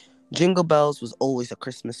 Jingle Bells was always a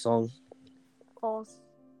Christmas song. False.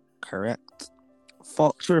 Correct.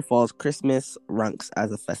 True or false? Christmas ranks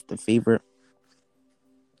as a festive favorite.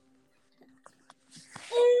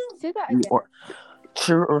 Say that again.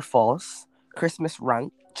 True or false?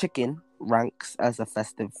 Chicken ranks as a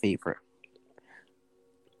festive favorite.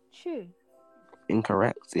 True.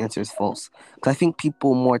 Incorrect. The answer is false. Because I think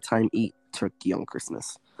people more time eat turkey on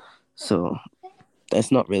Christmas. So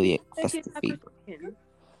that's not really a festive favorite.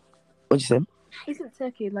 What'd you say? Isn't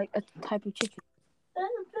turkey like a type of chicken?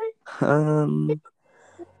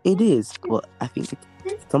 It is, but I think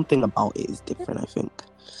something about it is different, I think.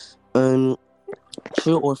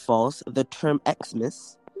 True or false? The term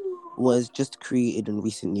Xmas was just created in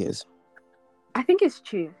recent years. I think it's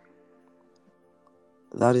true.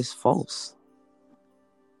 That is false.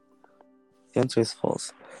 The answer is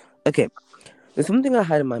false. Okay, there's something I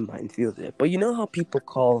had in my mind the other day, but you know how people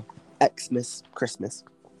call Xmas Christmas?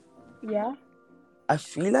 Yeah. I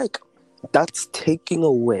feel like that's taking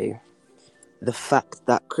away the fact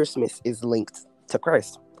that Christmas is linked to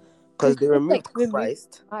Christ. Because they removed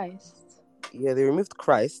Christ. Yeah, they removed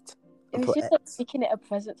Christ. It was just like making it a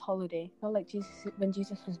present holiday, not like when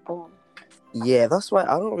Jesus was born. Yeah, that's why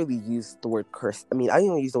I don't really use the word Christ. I mean, I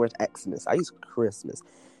don't use the word Xmas. I use Christmas.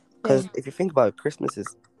 Because if you think about it,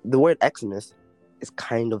 the word Xmas is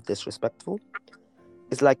kind of disrespectful.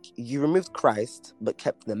 It's like you removed Christ, but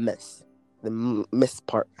kept the miss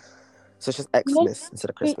part. So it's just Xmas instead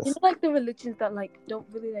of Christmas. You know, like the religions that like don't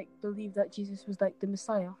really like believe that Jesus was like the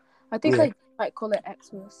Messiah. I think like might call it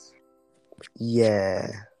Xmas.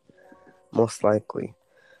 Yeah, most likely.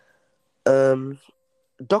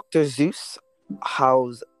 Dr. Zeus,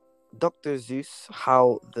 how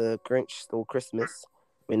the Grinch stole Christmas.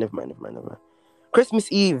 Wait, never mind. Christmas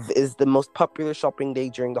Eve is the most popular shopping day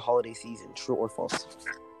during the holiday season. True or false?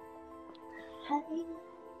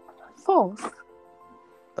 False.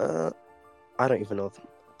 I don't even know.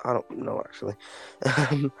 I don't know actually.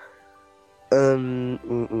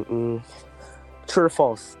 True or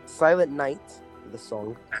false? Silent Night, the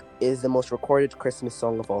song, is the most recorded Christmas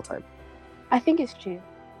song of all time. I think it's true.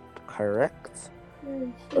 Correct.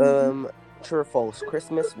 True or false?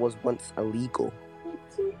 Christmas was once illegal.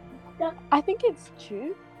 I think it's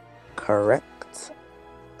true. Correct.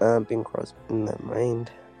 Bing Crosby. Never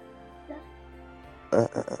mind.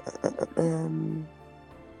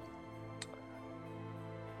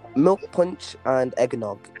 Milk punch and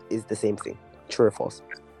eggnog is the same thing. True or false?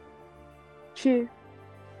 True.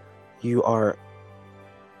 You are...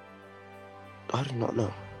 I do not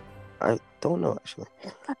know. I don't know, actually.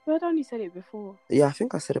 I thought I only said it before. Yeah, I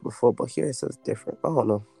think I said it before, but here it says different. I don't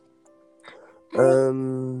know.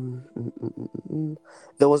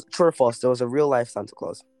 There was... True or false? There was a real-life Santa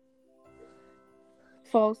Claus.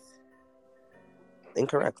 False.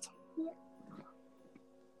 Incorrect.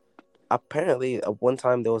 Apparently, at one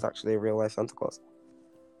time, there was actually a real-life Santa Claus.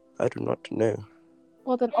 I do not know.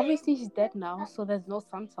 Well, then obviously he's dead now, so there's no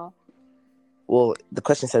Santa. Well, the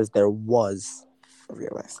question says there was a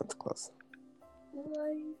real-life Santa Claus.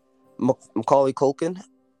 Macaulay Culkin,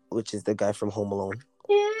 which is the guy from Home Alone,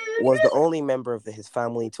 was the only member of his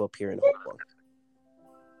family to appear in Home Alone.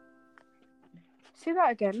 Say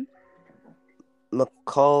that again.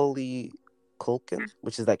 Macaulay Culkin,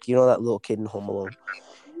 which is like, you know, that little kid in Home Alone.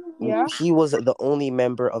 Yeah. He was the only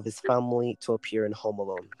member of his family to appear in Home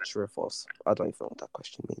Alone. True or false? I don't even know what that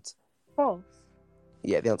question means. False.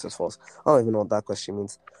 Yeah, the answer is false. I don't even know what that question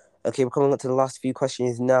means. Okay, we're coming up to the last few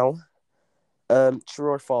questions now.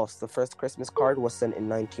 True or false? The first Christmas card was sent in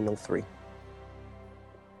 1903.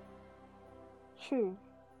 True.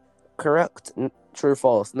 Correct. True or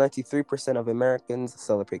false? 93% of Americans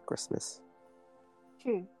celebrate Christmas.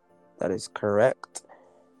 True. That is correct.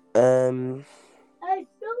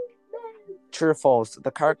 True or false?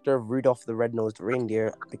 The character of Rudolph the Red-Nosed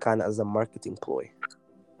Reindeer began as a marketing ploy.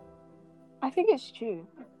 I think it's true.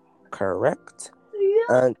 Correct.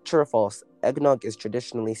 And true or false? Eggnog is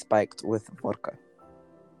traditionally spiked with vodka.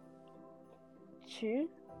 True.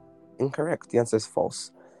 Incorrect. The answer is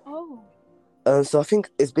false. Oh. So I think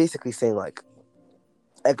it's basically saying like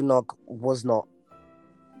eggnog was not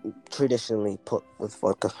traditionally put with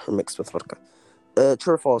vodka or mixed with vodka.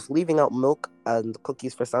 True or false? Leaving out milk and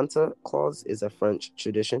cookies for Santa Claus is a French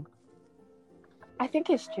tradition. I think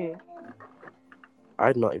it's true.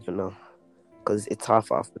 I'd not even know, because it's half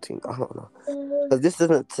between. I don't know, because this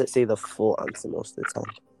doesn't say the full answer most of the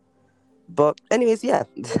time. But anyways, yeah,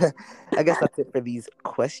 I guess that's it for these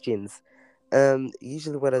questions.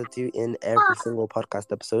 Usually what I do in every single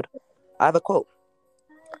podcast episode, I have a quote,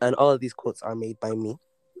 and all of these quotes are made by me.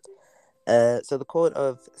 So the quote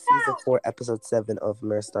of season 4, episode 7 of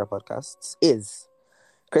MiraStar Podcasts is: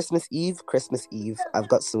 Christmas Eve, I've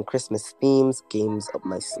got some Christmas themes, games up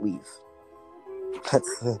my sleeve.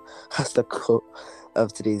 That's the quote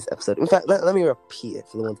of today's episode. In fact, let me repeat it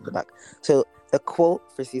for the ones at the back. So the quote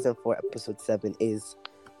for season 4, episode 7 is: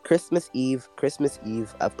 Christmas Eve,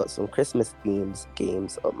 I've got some Christmas themes,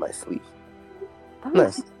 games up my sleeve.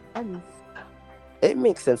 Nice. It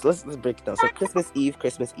makes sense. Let's break it down. So Christmas Eve,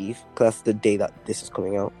 because that's the day that this is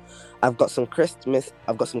coming out. I've got some Christmas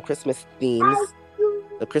themes,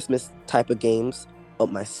 the Christmas type of games up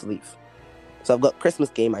my sleeve. So I've got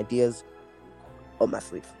Christmas game ideas up my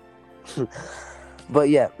sleeve. But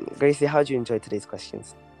yeah, Gracey, how did you enjoy today's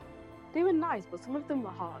questions? They were nice, but some of them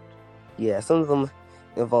were hard. Yeah, some of them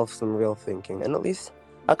involve some real thinking, and at least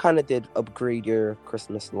I kind of did upgrade your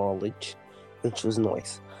Christmas knowledge, which was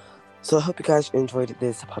nice. So I hope you guys enjoyed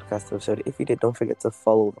this podcast episode. If you did, don't forget to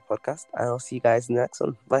follow the podcast, and I'll see you guys in the next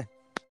one. Bye.